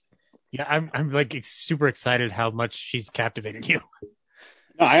 I'm like super excited how much she's captivated you.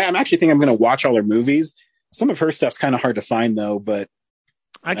 No, I'm actually thinking I'm going to watch all her movies. Some of her stuff's kind of hard to find though, but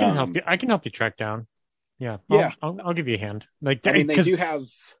I can help you. I can help you track down. Yeah. I'll give you a hand. Like, I mean, they do have,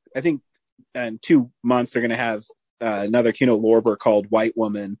 I think in 2 months, they're going to have another Kino Lorber called White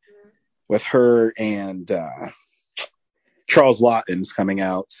Woman with her and Charles Laughton's coming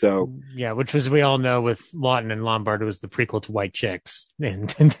out. So yeah, which was, we all know with Lawton and Lombard, it was the prequel to White Chicks in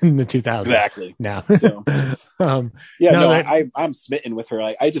the 2000s. Exactly. Now, so, I'm smitten with her.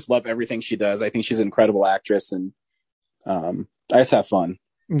 I just love everything she does. I think she's an incredible actress, and I just have fun.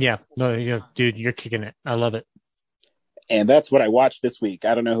 Yeah, no, dude, you're kicking it. I love it. And that's what I watched this week.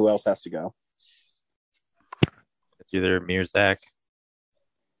 I don't know who else has to go. It's either me or Zach.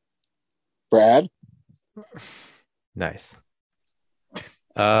 Brad? Nice.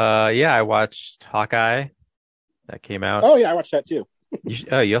 I watched Hawkeye. That came out. Oh, yeah, I watched that too.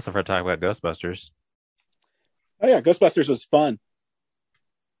 You also forgot to talk about Ghostbusters. Oh, yeah, Ghostbusters was fun.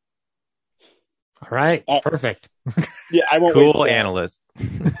 All right, perfect. Yeah, I won't. Cool analyst.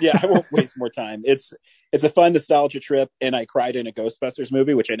 Yeah, I won't waste more time. It's a fun nostalgia trip, and I cried in a Ghostbusters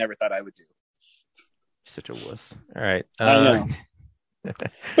movie, which I never thought I would do. Such a wuss. All right, I know.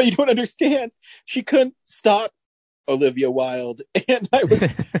 But you don't understand. She couldn't stop Olivia Wilde, and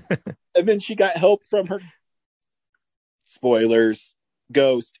and then she got help from her spoilers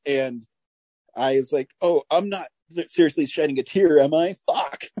Ghost, and I was like, "Oh, I'm not seriously shedding a tear, am I?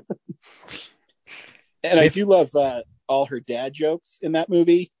 Fuck." And I do love all her dad jokes in that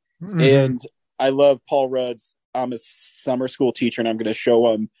movie. Mm-hmm. And I love Paul Rudd's I'm a summer school teacher and I'm going to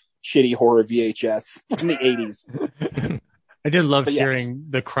show him shitty horror VHS from the 80s. I did love hearing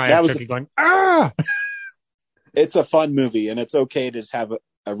the cry of Chucky going, ah! It's a fun movie, and it's okay to just have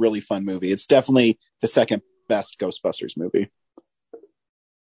a really fun movie. It's definitely the second best Ghostbusters movie.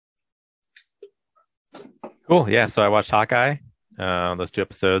 Cool. Yeah. So I watched Hawkeye, those 2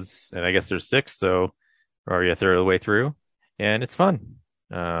 episodes, and I guess there's 6. So we're already a third of the way through, and it's fun.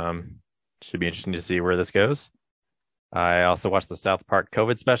 Should be interesting to see where this goes. I also watched the South Park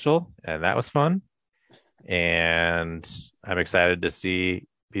COVID special, and that was fun. And I'm excited to see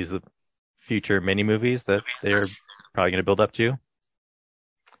these future mini movies that they're probably going to build up to.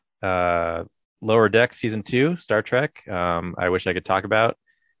 Lower Deck season 2, Star Trek. I wish I could talk about,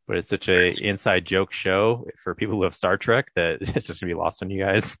 but it's such a inside joke show for people who love Star Trek that it's just gonna be lost on you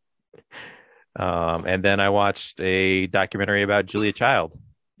guys. And then I watched a documentary about Julia Child,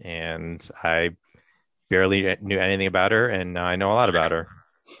 and I barely knew anything about her, and now I know a lot about her.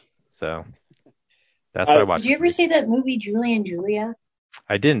 So that's what I watched. Did you ever see that movie Julie and Julia?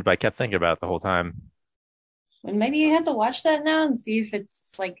 I didn't, but I kept thinking about it the whole time. Well, maybe you have to watch that now and see if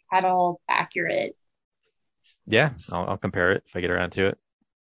it's like at all accurate. Yeah, I'll compare it if I get around to it.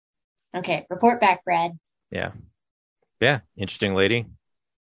 Okay, report back, Brad. Yeah, interesting lady.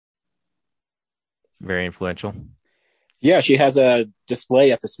 Very influential. Yeah, she has a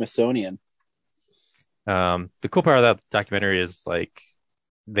display at the Smithsonian. The cool part of that documentary is like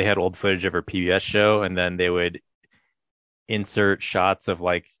they had old footage of her PBS show, and then they would insert shots of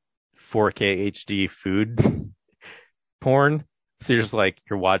like 4K HD food porn. So you're just like,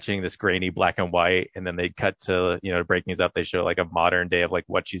 you're watching this grainy black and white, and then they cut to, breaking these up. They show like a modern day of like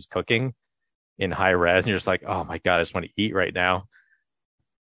what she's cooking in high res. And you're just like, oh my God, I just want to eat right now.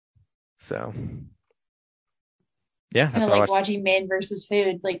 So yeah. Kind of like watching Man versus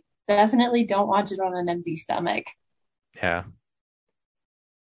Food. Like, definitely don't watch it on an empty stomach. Yeah.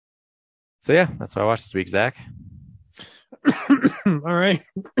 So yeah, that's what I watched this week, Zach. All right.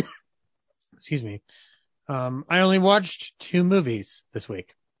 Excuse me. I only watched 2 movies this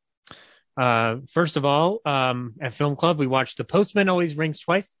week. First of all, at Film Club, we watched The Postman Always Rings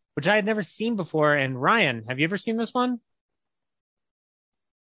Twice, which I had never seen before. And Ryan, have you ever seen this one?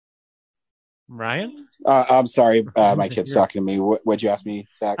 Ryan? I'm sorry. My kid's talking to me. What'd you ask me,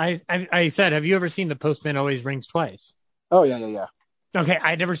 Zach? I said, have you ever seen The Postman Always Rings Twice? Oh, yeah. Okay,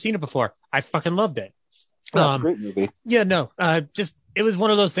 I'd never seen it before. I fucking loved it. That's a great movie. Yeah, no. It was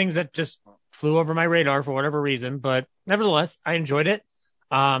one of those things that just flew over my radar for whatever reason, but nevertheless, I enjoyed it.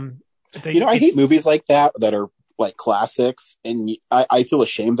 I hate movies like that are like classics, and I feel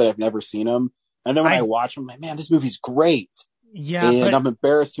ashamed that I've never seen them. And then when I watch them, I'm like, man, this movie's great. Yeah, and I'm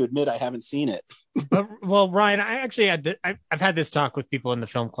embarrassed to admit I haven't seen it. Well, Ryan, I've had this talk with people in the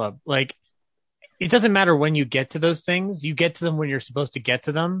Film Club. Like, it doesn't matter when you get to those things; you get to them when you're supposed to get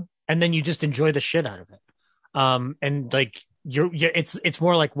to them, and then you just enjoy the shit out of it. And like it's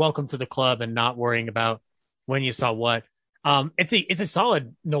more like welcome to the club and not worrying about when you saw what. It's a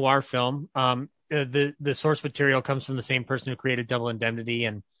solid noir film. The source material comes from the same person who created Double Indemnity,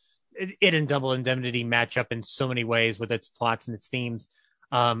 and it and Double Indemnity match up in so many ways with its plots and its themes.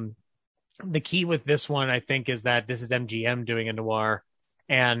 The key with this one, I think, is that this is MGM doing a noir,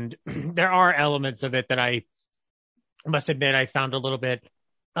 and there are elements of it that I must admit I found a little bit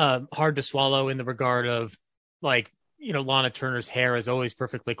hard to swallow in the regard of, like, Lana Turner's hair is always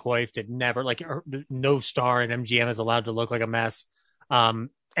perfectly coiffed. It never, like, no star in MGM is allowed to look like a mess. And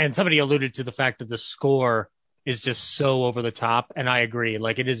somebody alluded to the fact that the score is just so over the top. And I agree.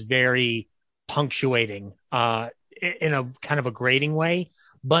 Like, it is very punctuating in a kind of a grating way,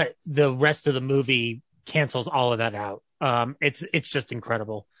 but the rest of the movie cancels all of that out. It's just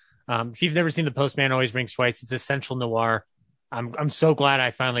incredible. If you've never seen The Postman Always Rings Twice, it's essential noir. I'm so glad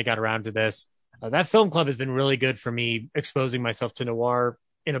I finally got around to this. That Film Club has been really good for me, exposing myself to noir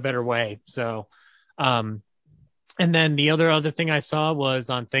in a better way. So, and then the other thing I saw was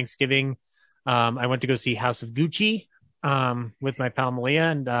on Thanksgiving. I went to go see House of Gucci with my pal Malia,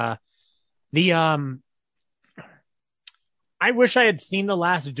 and I wish I had seen The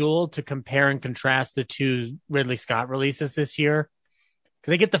Last Duel to compare and contrast the 2 Ridley Scott releases this year,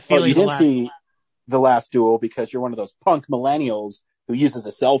 because I get the feeling you didn't see The Last Duel because you're one of those punk millennials who uses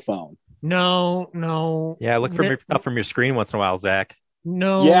a cell phone. No. Yeah, look up from your screen once in a while, Zach.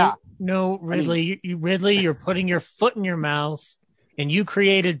 No. Yeah. No, Ridley. Ridley, you're putting your foot in your mouth, and you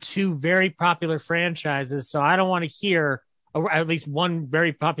created 2 very popular franchises. So I don't want to hear, or at least one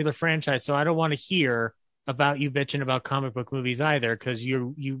very popular franchise. So I don't want to hear about you bitching about comic book movies either, because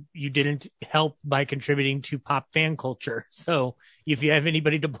you didn't help by contributing to pop fan culture. So if you have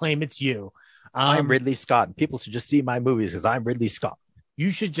anybody to blame, it's you. I'm Ridley Scott, and people should just see my movies because I'm Ridley Scott. You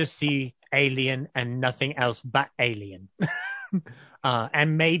should just see Alien and nothing else but Alien.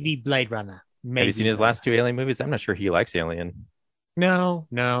 And maybe Blade Runner. Maybe. Have you seen his last two Alien movies? I'm not sure he likes Alien. No.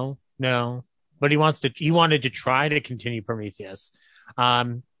 But he wanted to try to continue Prometheus.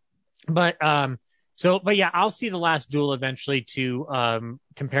 But yeah, I'll see The Last Duel eventually to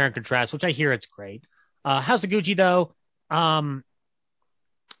compare and contrast, which I hear it's great. House of Gucci, though, I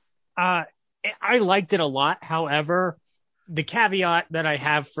liked it a lot. However, the caveat that I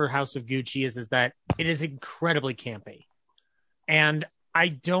have for House of Gucci is that it is incredibly campy. And I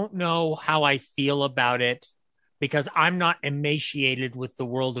don't know how I feel about it because I'm not emaciated with the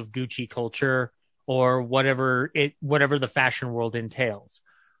world of Gucci culture or whatever the fashion world entails.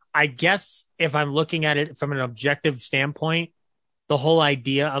 I guess if I'm looking at it from an objective standpoint, the whole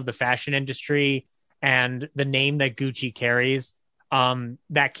idea of the fashion industry and the name that Gucci carries,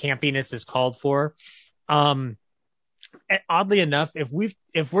 that campiness is called for. Oddly enough,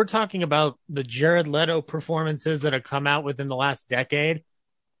 if we're talking about the Jared Leto performances that have come out within the last decade,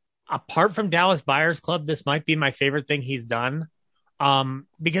 apart from Dallas Buyers Club, this might be my favorite thing he's done.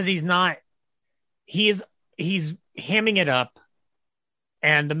 Because he's hamming it up,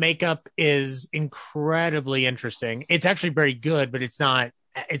 and the makeup is incredibly interesting. It's actually very good, but it's not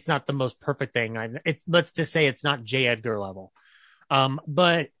the most perfect thing. Let's just say it's not J. Edgar level.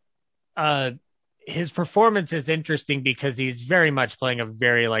 But his performance is interesting because he's very much playing a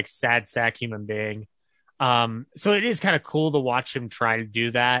very sad sack human being. So it is kind of cool to watch him try to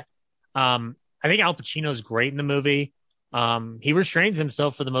do that. I think Al Pacino's great in the movie. He restrains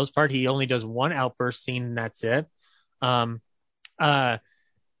himself for the most part. He only does one outburst scene and that's it.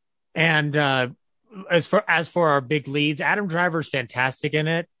 As for our big leads, Adam Driver's fantastic in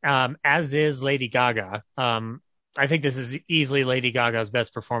it. As is Lady Gaga. I think this is easily Lady Gaga's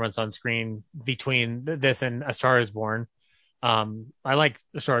best performance on screen between this and A Star Is Born. I like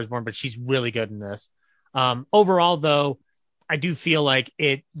A Star Is Born, but she's really good in this. Overall, though, I do feel like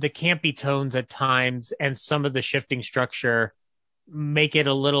the campy tones at times and some of the shifting structure make it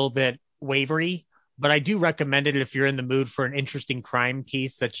a little bit wavery. But I do recommend it if you're in the mood for an interesting crime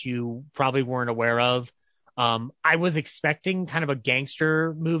piece that you probably weren't aware of. I was expecting kind of a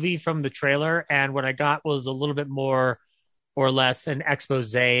gangster movie from the trailer, and what I got was a little bit more or less an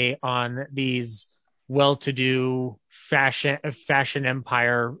expose on these well-to-do fashion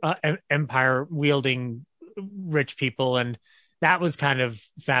empire wielding rich people, and that was kind of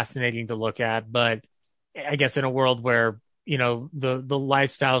fascinating to look at. But I guess in a world where the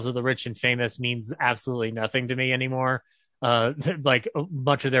lifestyles of the rich and famous means absolutely nothing to me anymore.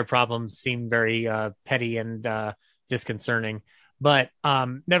 Much of their problems seem very petty and disconcerting. But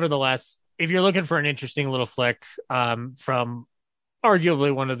nevertheless, if you're looking for an interesting little flick from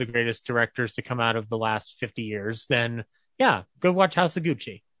arguably one of the greatest directors to come out of the last 50 years, then yeah, go watch House of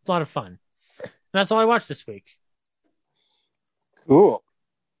Gucci. It's a lot of fun. And that's all I watched this week. Cool.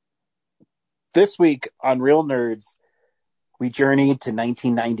 This week on Real Nerds, we journeyed to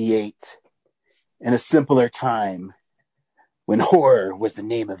 1998 in a simpler time when horror was the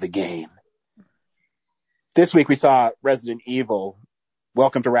name of the game. This week we saw Resident Evil,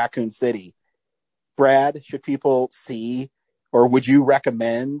 Welcome to Raccoon City. Brad, should people see, or would you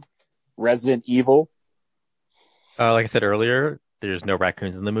recommend Resident Evil? Like I said earlier, there's no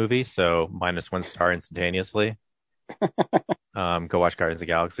raccoons in the movie, so -1 star instantaneously. Go watch Guardians of the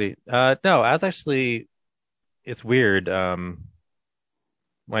Galaxy. No, it's weird. When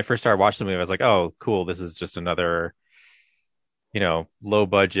I first started watching the movie, I was like, oh, cool, this is just another low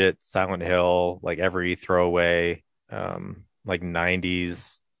budget Silent Hill, every throwaway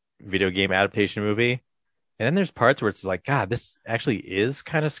 90s video game adaptation movie. And then there's parts where it's like, God, this actually is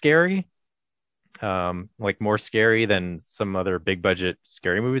kind of scary. More scary than some other big budget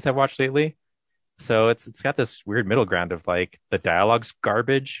scary movies I've watched lately. So it's got this weird middle ground of the dialogue's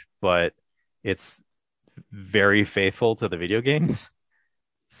garbage, but it's very faithful to the video games.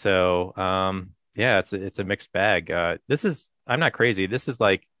 So yeah, it's a mixed bag. I'm not crazy. This is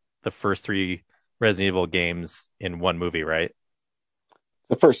the first 3 Resident Evil games in one movie, right?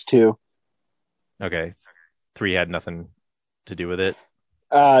 The first 2. Okay. 3 had nothing to do with it.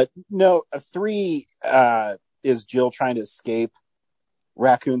 No, 3 is Jill trying to escape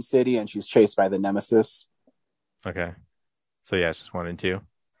Raccoon City, and she's chased by the Nemesis. Okay. So yeah, it's just 1 and 2.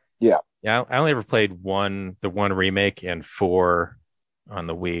 Yeah. Yeah, I only ever played the 1 remake and 4 on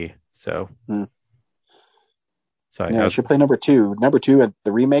the Wii. So So yeah, I should play number 2. Number 2,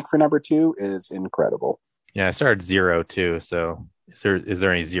 the remake for number 2 is incredible. Yeah, I started 0 too. So is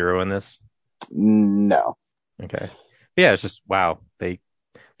there any 0 in this? No. Okay. But yeah, it's just wow. They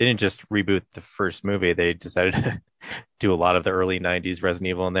they didn't just reboot the first movie. They decided to do a lot of the early 90s Resident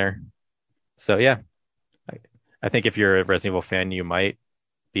Evil in there. So yeah, I think if you're a Resident Evil fan, you might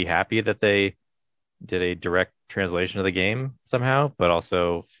be happy that they did a direct translation of the game somehow. But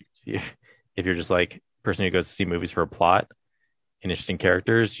also, if you're just like a person who goes to see movies for a plot and interesting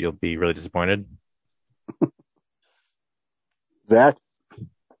characters, you'll be really disappointed. Zach?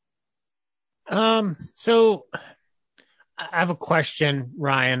 So I have a question,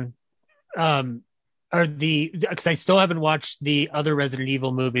 Ryan. Because I still haven't watched the other Resident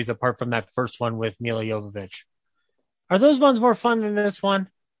Evil movies apart from that first one with Mila Jovovich. Are those ones more fun than this one?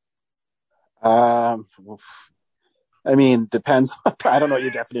 I mean, depends. I don't know what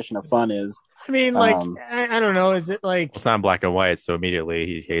your definition of fun is. I mean, like, I don't know. Is it like... It's not in black and white, so immediately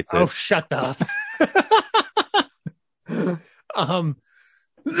he hates it. Oh, shut up.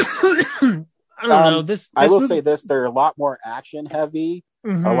 I don't know. This I will movie... say this: they're a lot more action heavy,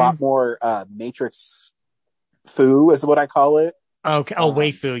 a lot more Matrix foo is what I call it. Okay. Oh,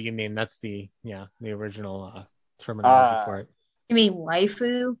 waifu, you mean? That's the original terminology for it. You mean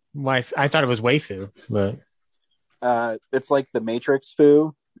waifu? I thought it was waifu, but it's like the Matrix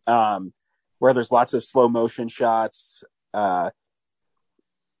foo, where there's lots of slow motion shots. The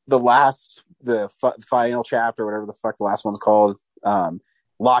final chapter, whatever the fuck the last one's called,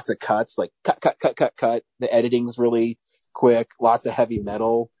 lots of cuts, like cut. The editing's really quick. Lots of heavy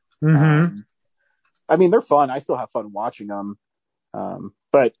metal. Mm-hmm. I mean, they're fun. I still have fun watching them.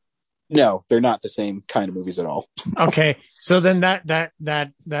 But no, they're not the same kind of movies at all. Okay. So then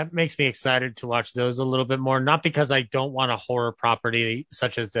that makes me excited to watch those a little bit more. Not because I don't want a horror property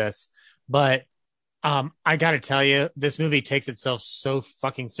such as this, but I got to tell you, this movie takes itself so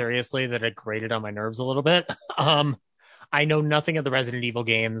fucking seriously that it grated on my nerves a little bit. I know nothing of the Resident Evil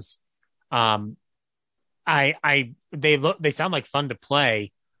games. They sound like fun to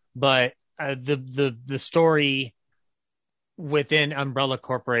play, but the story within Umbrella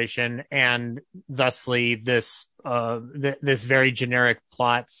Corporation and thusly this very generic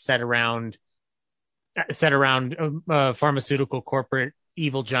plot set around pharmaceutical corporate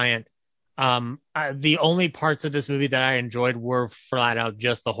evil giant. The only parts of this movie that I enjoyed were flat out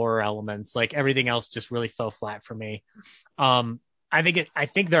just the horror elements. Like everything else just really fell flat for me. I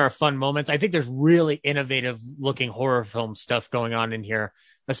think there are fun moments. I think there's really innovative looking horror film stuff going on in here,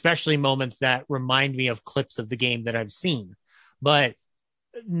 especially moments that remind me of clips of the game that I've seen, but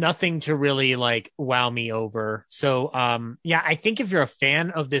nothing to really like wow me over. So, yeah, I think if you're a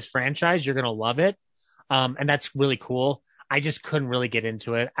fan of this franchise, you're going to love it. And that's really cool. I just couldn't really get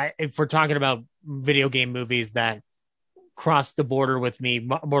into it. If we're talking about video game movies that crossed the border with me,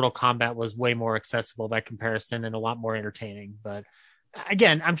 Mortal Kombat was way more accessible by comparison and a lot more entertaining. But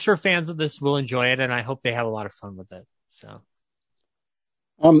again, I'm sure fans of this will enjoy it, and I hope they have a lot of fun with it. So,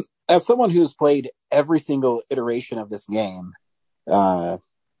 as someone who's played every single iteration of this game,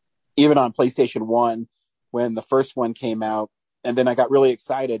 even on PlayStation 1, when the first one came out, and then I got really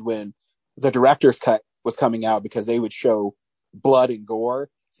excited when the director's cut was coming out because they would show blood and gore.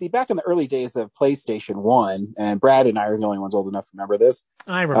 See, back in the early days of PlayStation 1, and Brad and I are the only ones old enough to remember this.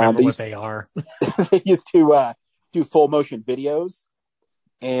 I remember what they are. They used to do full motion videos,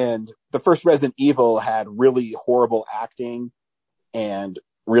 and the first Resident Evil had really horrible acting and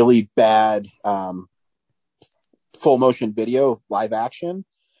really bad full motion video live action.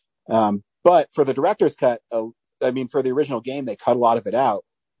 But for the director's cut, for the original game, they cut a lot of it out.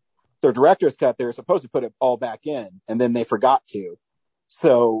 Their director's cut, they were supposed to put it all back in, and then they forgot to.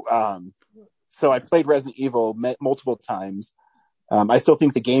 So I've played Resident Evil multiple times. I still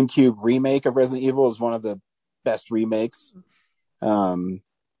think the GameCube remake of Resident Evil is one of the best remakes. And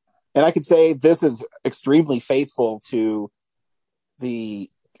I could say this is extremely faithful to the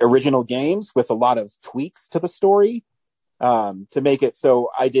original games with a lot of tweaks to the story, to make it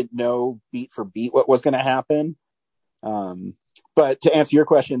so I didn't know beat for beat what was going to happen. But to answer your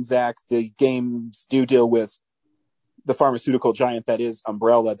question, Zach, the games do deal with the pharmaceutical giant that is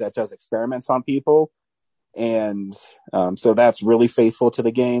Umbrella that does experiments on people. And so that's really faithful to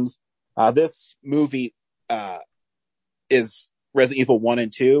the games. This movie is Resident Evil 1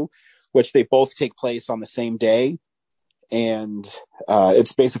 and 2, which they both take place on the same day. And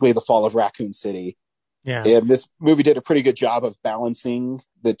it's basically the fall of Raccoon City. Yeah. And this movie did a pretty good job of balancing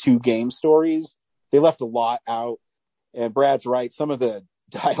the two game stories. They left a lot out. And Brad's right. Some of the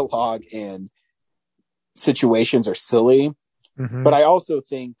dialogue and situations are silly. Mm-hmm. But I also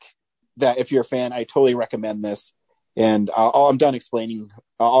think that if you're a fan, I totally recommend this. And I'm done explaining.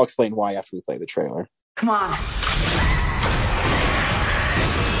 I'll explain why after we play the trailer. Come on.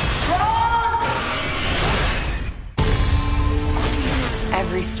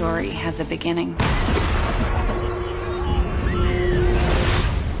 Every story has a beginning.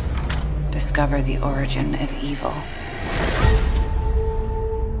 Discover the origin of evil.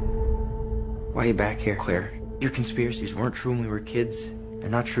 Why are you back here, Claire? Your conspiracies weren't true when we were kids. They're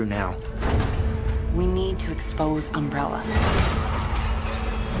not true now. We need to expose Umbrella.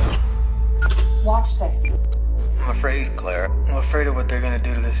 Watch this. I'm afraid, Claire. I'm afraid of what they're gonna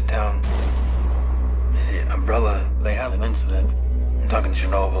do to this town. You see, Umbrella, they had an incident. I'm talking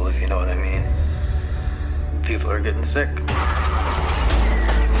Chernobyl, if you know what I mean. People are getting sick. You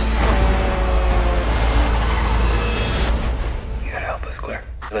gotta help us, Claire.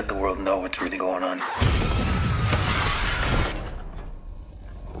 Let the world know what's really going on.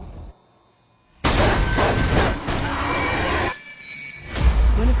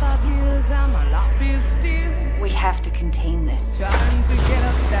 We have to contain this. Trying to get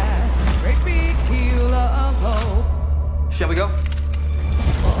up that great big hill of hope. Shall we go?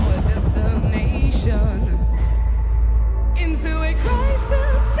 For a destination. Into a crisis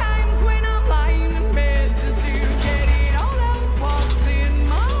of times when I'm lying in bed just to get it all out. What's in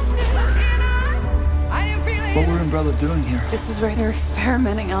my head and I am feeling. What were Umbrella doing here? This is where they're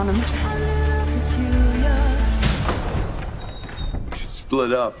experimenting on him. We should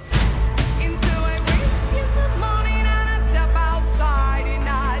split up.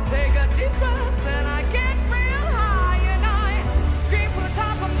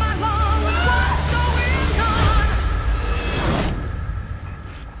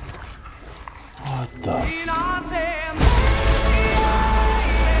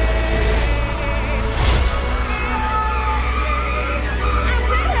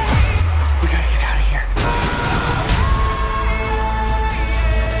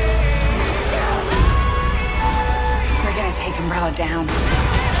 Umbrella down.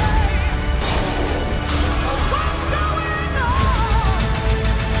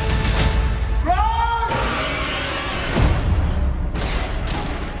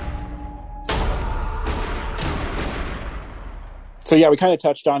 So yeah, we kind of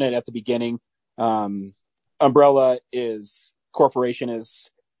touched on it at the beginning. Umbrella corporation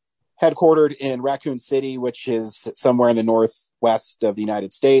is headquartered in Raccoon City, which is somewhere in the northwest of the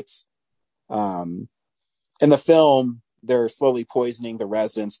United States. In the film, they're slowly poisoning the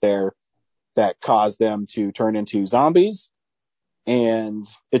residents there that cause them to turn into zombies. And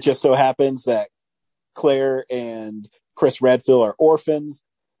it just so happens that Claire and Chris Redfield are orphans,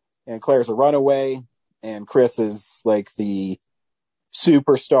 and Claire's a runaway, and Chris is like the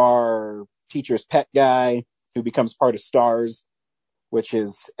superstar teacher's pet guy who becomes part of STARS, which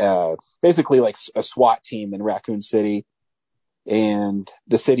is basically like a SWAT team in Raccoon City. And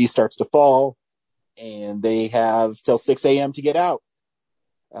the city starts to fall, and they have till 6 a.m. to get out.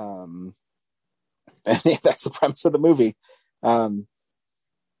 And that's the premise of the movie. And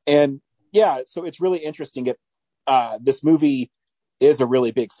yeah, so it's really interesting. This movie is a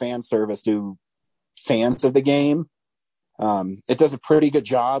really big fan service to fans of the game. It does a pretty good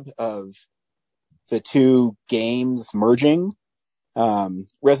job of the two games merging.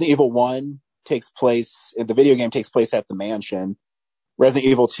 Resident Evil 1 the video game takes place at the mansion. Resident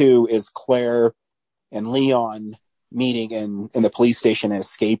Evil 2 is Claire and Leon meeting in the police station and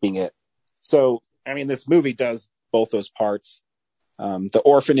escaping it. So, I mean, this movie does both those parts. The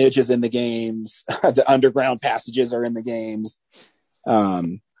orphanage is in the games. The underground passages are in the games.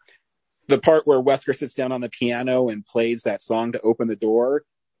 The part where Wesker sits down on the piano and plays that song to open the door,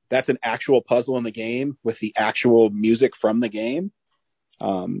 that's an actual puzzle in the game with the actual music from the game.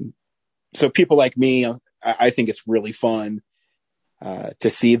 So people like me, I think it's really fun to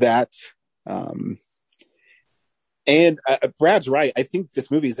see that. And Brad's right. I think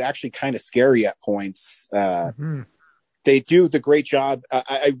this movie is actually kind of scary at points. They do the great job.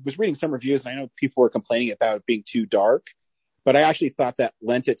 I was reading some reviews, and I know people were complaining about it being too dark, but I actually thought that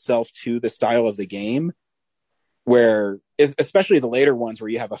lent itself to the style of the game, where, especially the later ones where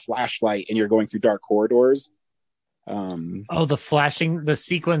you have a flashlight and you're going through dark corridors. The flashing, the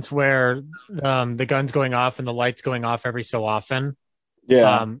sequence where the gun's going off and the light's going off every so often.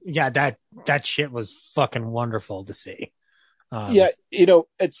 Yeah. That shit was fucking wonderful to see.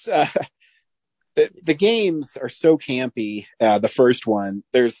 It's the games are so campy. The first one,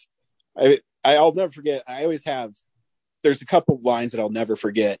 I'll never forget. There's a couple of lines that I'll never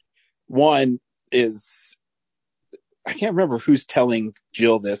forget. One is, I can't remember who's telling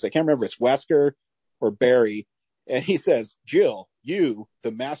Jill this. I can't remember if it's Wesker or Barry. And he says, "Jill, you,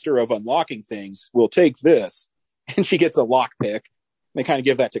 the master of unlocking things, will take this." And she gets a lockpick. They kind of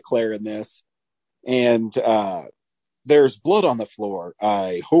give that to Claire in this. And there's blood on the floor.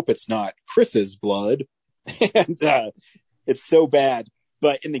 I hope it's not Chris's blood. And it's so bad.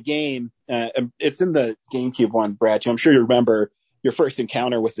 But in the game, it's in the GameCube one, Brad, too. I'm sure you remember your first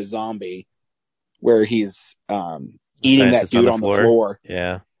encounter with the zombie where he's eating that dude on the floor.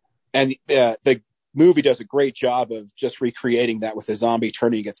 Yeah. And the movie does a great job of just recreating that with the zombie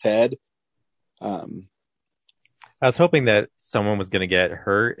turning its head. I was hoping that someone was going to get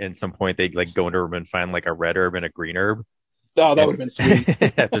hurt and at some point they'd like go into a room and find like a red herb and a green herb. Oh, that would have been sweet.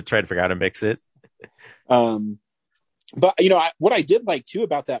 Have to try to figure out how to mix it. But what I did like too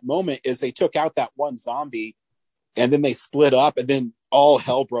about that moment is they took out that one zombie and then they split up and then all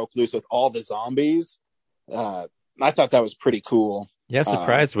hell broke loose with all the zombies. I thought that was pretty cool. Yeah,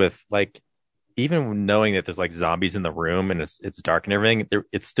 surprised with like, even knowing that there's like zombies in the room and it's dark and everything,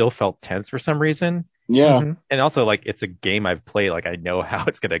 it still felt tense for some reason. Yeah. Mm-hmm. And also like, it's a game I've played. Like I know how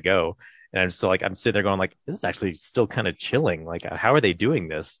it's going to go. And I'm just like, I'm sitting there going like, this is actually still kind of chilling. Like, how are they doing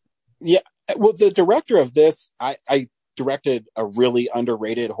this? Yeah. Well, the director of this, I directed a really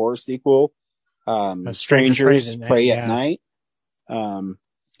underrated horror sequel, Strangers Pray at Night. And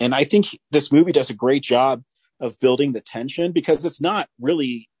I think this movie does a great job of building the tension because it's not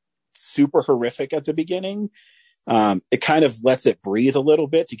really super horrific at the beginning. It kind of lets it breathe a little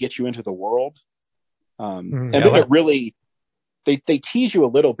bit to get you into the world. And then it really, they tease you a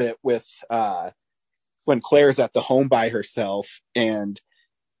little bit with when Claire's at the home by herself and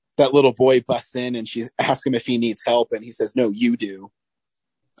that little boy busts in and she's asking him if he needs help. And he says, no, you do.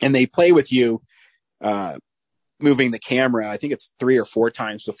 And they play with you, moving the camera. I think it's 3 or 4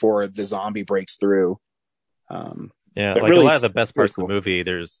 times before the zombie breaks through. Yeah, like really, a lot of the best parts of the movie,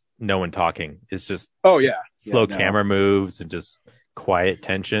 there's no one talking. It's just slow camera moves and just quiet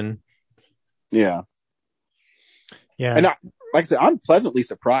tension. Yeah. Yeah. And like I said, I'm pleasantly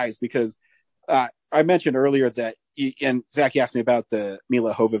surprised because I mentioned earlier that, and Zach asked me about the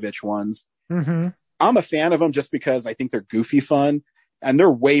Mila Jovovich ones. Mm-hmm. I'm a fan of them just because I think they're goofy fun and they're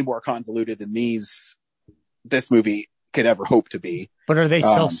way more convoluted than this movie could ever hope to be. But are they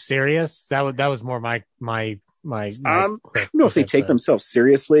self-serious? That was more my I don't know if they take themselves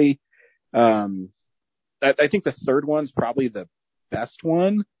seriously. I think the third one's probably the best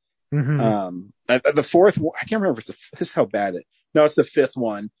one. Mm-hmm. The fourth one, I can't remember if this is how bad it. No, it's the fifth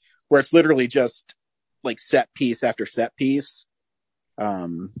one where it's literally just like set piece after set piece. I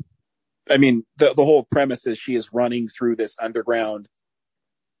mean, the whole premise is she is running through this underground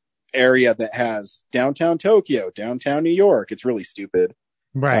area that has downtown Tokyo, downtown New York. It's really stupid.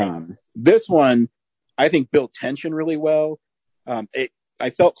 Right. This one, I think, built tension really well. I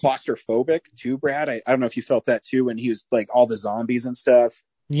felt claustrophobic too, Brad. I don't know if you felt that too when he was like all the zombies and stuff.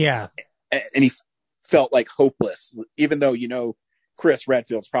 Yeah. And he felt like hopeless, even though, Chris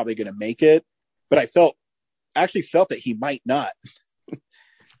Redfield's probably going to make it. But I actually felt that he might not.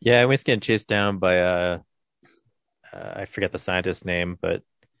 Yeah, and he's getting chased down by, I forget the scientist's name, but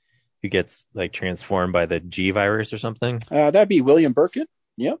who gets like transformed by the G virus or something. That'd be William Birkin.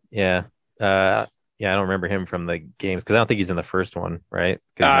 Yep. Yeah. I don't remember him from the games because I don't think he's in the first one, right?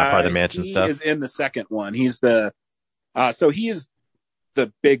 Because he's not part of the mansion stuff. He is in the second one. He's he's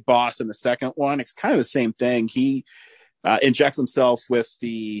the big boss in the second one. It's kind of the same thing. He injects himself with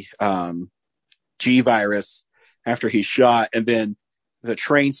the G virus after he's shot, and then the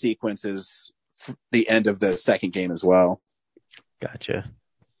train sequence is the end of the second game as well. Gotcha.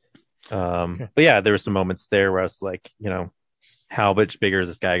 But yeah, there were some moments there where I was like, how much bigger is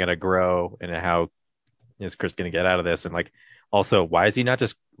this guy going to grow, and how is Chris going to get out of this? And like, also, why is he not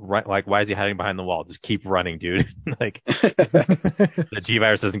just why is he hiding behind the wall? Just keep running, dude. Like, the G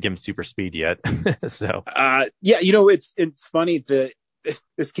virus doesn't give him super speed yet. So, it's funny that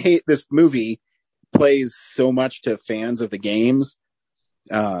this movie plays so much to fans of the games.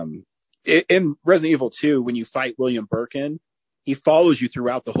 In Resident Evil 2, when you fight William Birkin, he follows you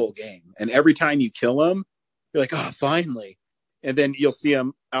throughout the whole game. And every time you kill him, you're like, oh, finally. And then you'll see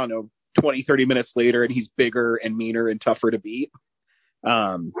him, I don't know, 20, 30 minutes later, and he's bigger and meaner and tougher to beat.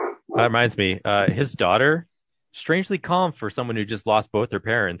 That reminds me, his daughter, strangely calm for someone who just lost both their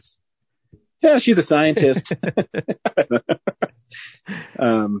parents. Yeah, she's a scientist.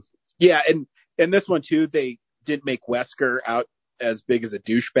 Yeah, and this one too, they didn't make Wesker out as big as a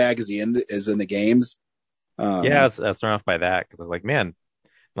douchebag as he is in the games. I was thrown off by that because I was like, man,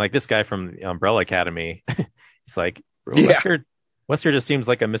 like this guy from the Umbrella Academy, he's like, Wesker just seems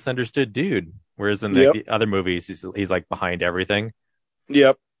like a misunderstood dude. Whereas in the other movies, he's like behind everything.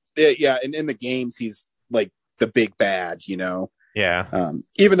 Yep. Yeah. And in the games, he's like the big bad, Yeah.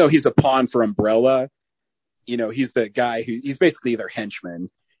 Even though he's a pawn for Umbrella, he's the guy he's basically their henchman,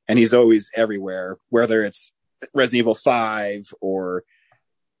 and he's always everywhere, whether it's Resident Evil 5 or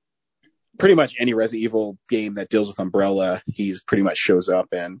pretty much any Resident Evil game that deals with Umbrella, he's pretty much shows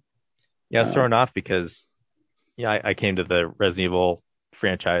up in. Yeah, I was thrown off because I came to the Resident Evil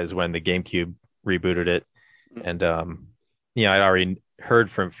franchise when the GameCube rebooted it, and I'd already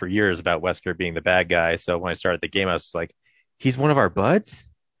heard for years about Wesker being the bad guy. So when I started the game, I was just like, he's one of our buds.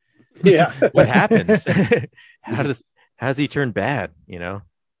 Yeah, what happens? How does he turn bad?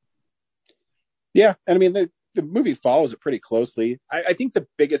 Yeah, and I mean the movie follows it pretty closely. I think the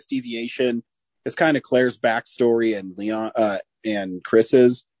biggest deviation is kind of Claire's backstory and Leon and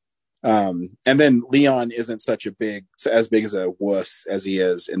Chris's. And then Leon isn't as big as a wuss as he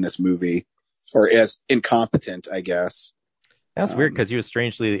is in this movie, or as incompetent, I guess. That's weird because he was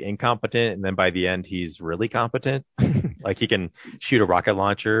strangely incompetent, and then by the end, he's really competent. Like he can shoot a rocket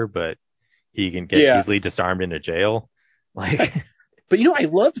launcher, but he can get easily disarmed into jail. Like, but I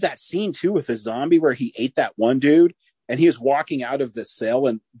loved that scene too with the zombie where he ate that one dude, and he was walking out of the cell,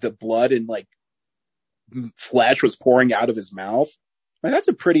 and the blood and like flesh was pouring out of his mouth. Like, that's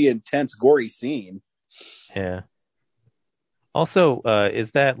a pretty intense, gory scene. Yeah. Also,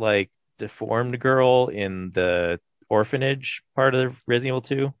 is that like deformed girl in the orphanage part of Resident Evil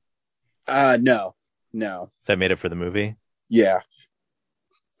 2? No. Is that made it for the movie? Yeah.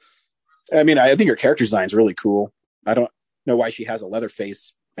 I mean, I think her character design is really cool. I don't know why she has a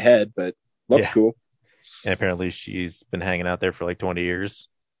Leatherface head, but looks cool. And apparently she's been hanging out there for like 20 years.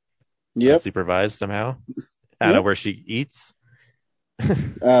 Yeah. Supervised somehow. I don't know where she eats.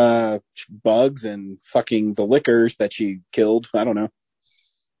 Bugs and fucking the lickers that she killed. I don't know.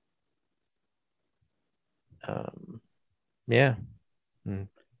 Yeah.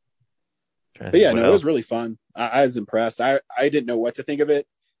 But yeah, no, it was really fun. I was impressed. I didn't know what to think of it,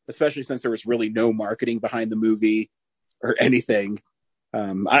 especially since there was really no marketing behind the movie or anything.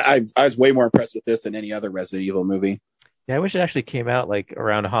 I was way more impressed with this than any other Resident Evil movie. Yeah, I wish it actually came out like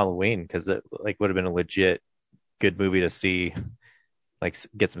around Halloween, because it like would have been a legit good movie to see, like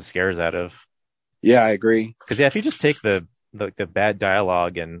get some scares out of. Yeah, I agree. Because if you just take the bad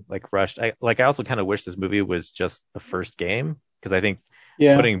dialogue and like rushed, I also kind of wish this movie was just the first game, because I think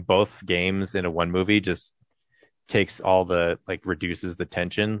putting both games into one movie just takes all the like reduces the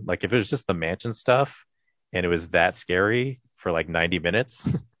tension. Like if it was just the mansion stuff and it was that scary for like 90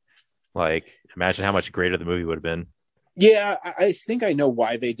 minutes, like imagine how much greater the movie would have been. Yeah, I think I know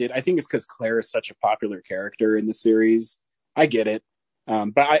why they did. I think it's because Claire is such a popular character in the series. I get it.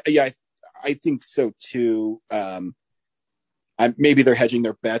 But I think so too. Maybe they're hedging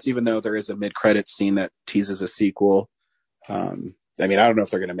their bets, even though there is a mid-credit scene that teases a sequel. I mean, I don't know if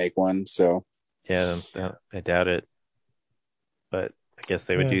they're going to make one. So yeah, I doubt it. But I guess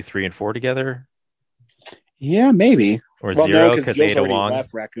they would do 3 and 4 together. Yeah, maybe. Or 0, because Ada Wong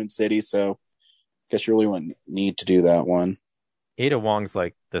left Raccoon City, so I guess you really wouldn't need to do that one. Ada Wong's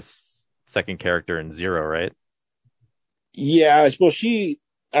like the second character in 0, right? Yeah, well, she's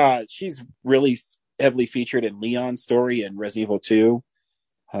really heavily featured in Leon's story in Resident Evil 2.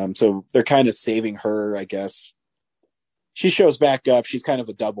 So they're kind of saving her, I guess. She shows back up. She's kind of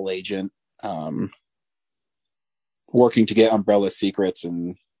a double agent, working to get Umbrella's secrets,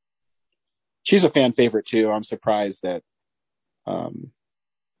 and she's a fan favorite too. I'm surprised that,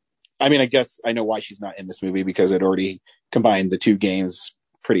 I mean, I guess I know why she's not in this movie, because it already combined the two games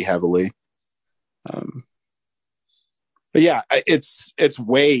pretty heavily. But yeah, it's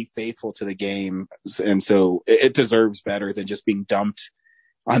way faithful to the game, and so it deserves better than just being dumped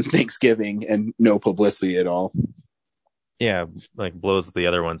on Thanksgiving and no publicity at all. Yeah, like blows the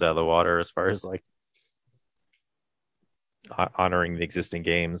other ones out of the water as far as like honoring the existing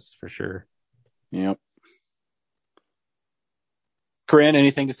games for sure. Yep. Corinne,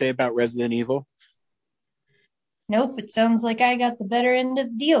 anything to say about Resident Evil? Nope, it sounds like I got the better end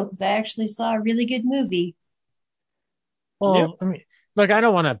of the deal because I actually saw a really good movie. Well, I mean, look, I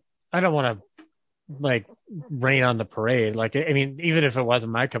don't want to like rain on the parade. Like, I mean, even if it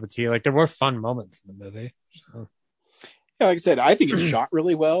wasn't my cup of tea, like there were fun moments in the movie. So. Yeah, like I said, I think it's shot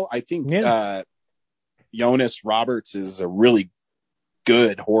really well. I think Jonas Roberts is a really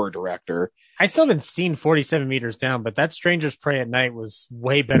good horror director. I still haven't seen 47 Meters Down, but that Strangers Prey at Night was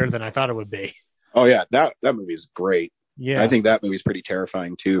way better than I thought it would be. Oh yeah, that movie is great. Yeah, I think that movie's pretty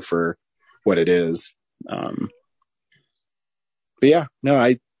terrifying too for what it is. But yeah, no,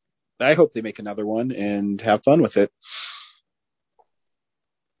 I hope they make another one and have fun with it.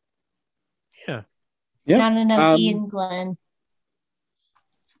 Yeah. Not enough Ian Glenn.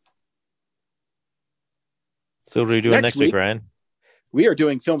 So what are we doing next week, Ryan? We are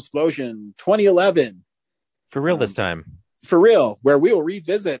doing Film Explosion 2011. For real this time. For real, where we will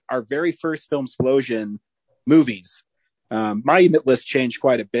revisit our very first Film Explosion movies. My list changed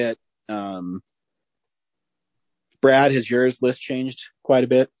quite a bit Brad, has yours list changed quite a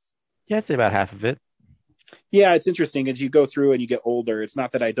bit? Yeah, I'd say about half of it. Yeah, it's interesting as you go through and you get older. It's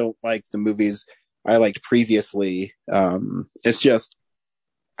not that I don't like the movies I liked previously. It's just,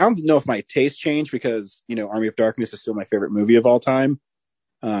 I don't know if my taste changed because, Army of Darkness is still my favorite movie of all time.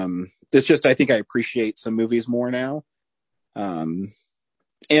 It's just, I think I appreciate some movies more now. And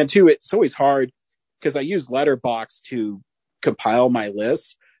two, it's always hard because I use Letterboxd to compile my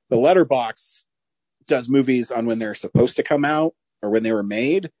list. The Letterboxd does movies on when they're supposed to come out or when they were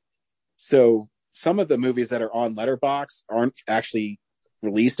made. So some of the movies that are on Letterboxd aren't actually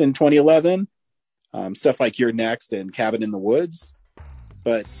released in 2011. Stuff like You're Next and Cabin in the Woods.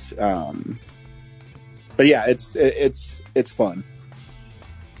 But yeah, it's fun.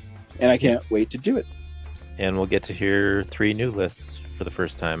 And I can't wait to do it. And we'll get to hear 3 new lists for the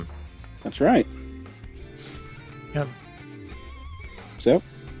first time. That's right. Yep. So,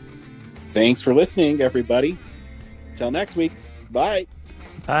 thanks for listening, everybody. Till next week. Bye.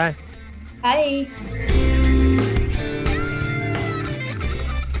 Bye. Bye.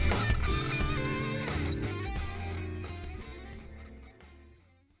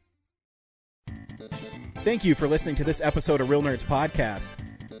 Thank you for listening to this episode of Real Nerds Podcast.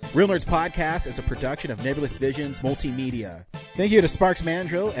 Real Nerds Podcast is a production of Nebulous Visions Multimedia. Thank you to Sparks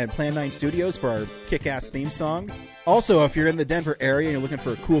Mandrill and Plan 9 Studios for our kick-ass theme song. Also, if you're in the Denver area and you're looking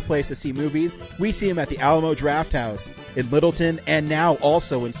for a cool place to see movies, we see them at the Alamo Drafthouse in Littleton and now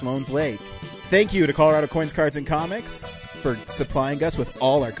also in Sloan's Lake. Thank you to Colorado Coins, Cards, and Comics for supplying us with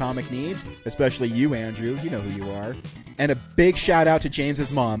all our comic needs, especially you, Andrew. You know who you are. And a big shout out to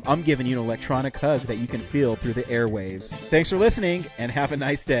James's mom. I'm giving you an electronic hug that you can feel through the airwaves. Thanks for listening, and have a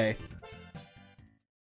nice day.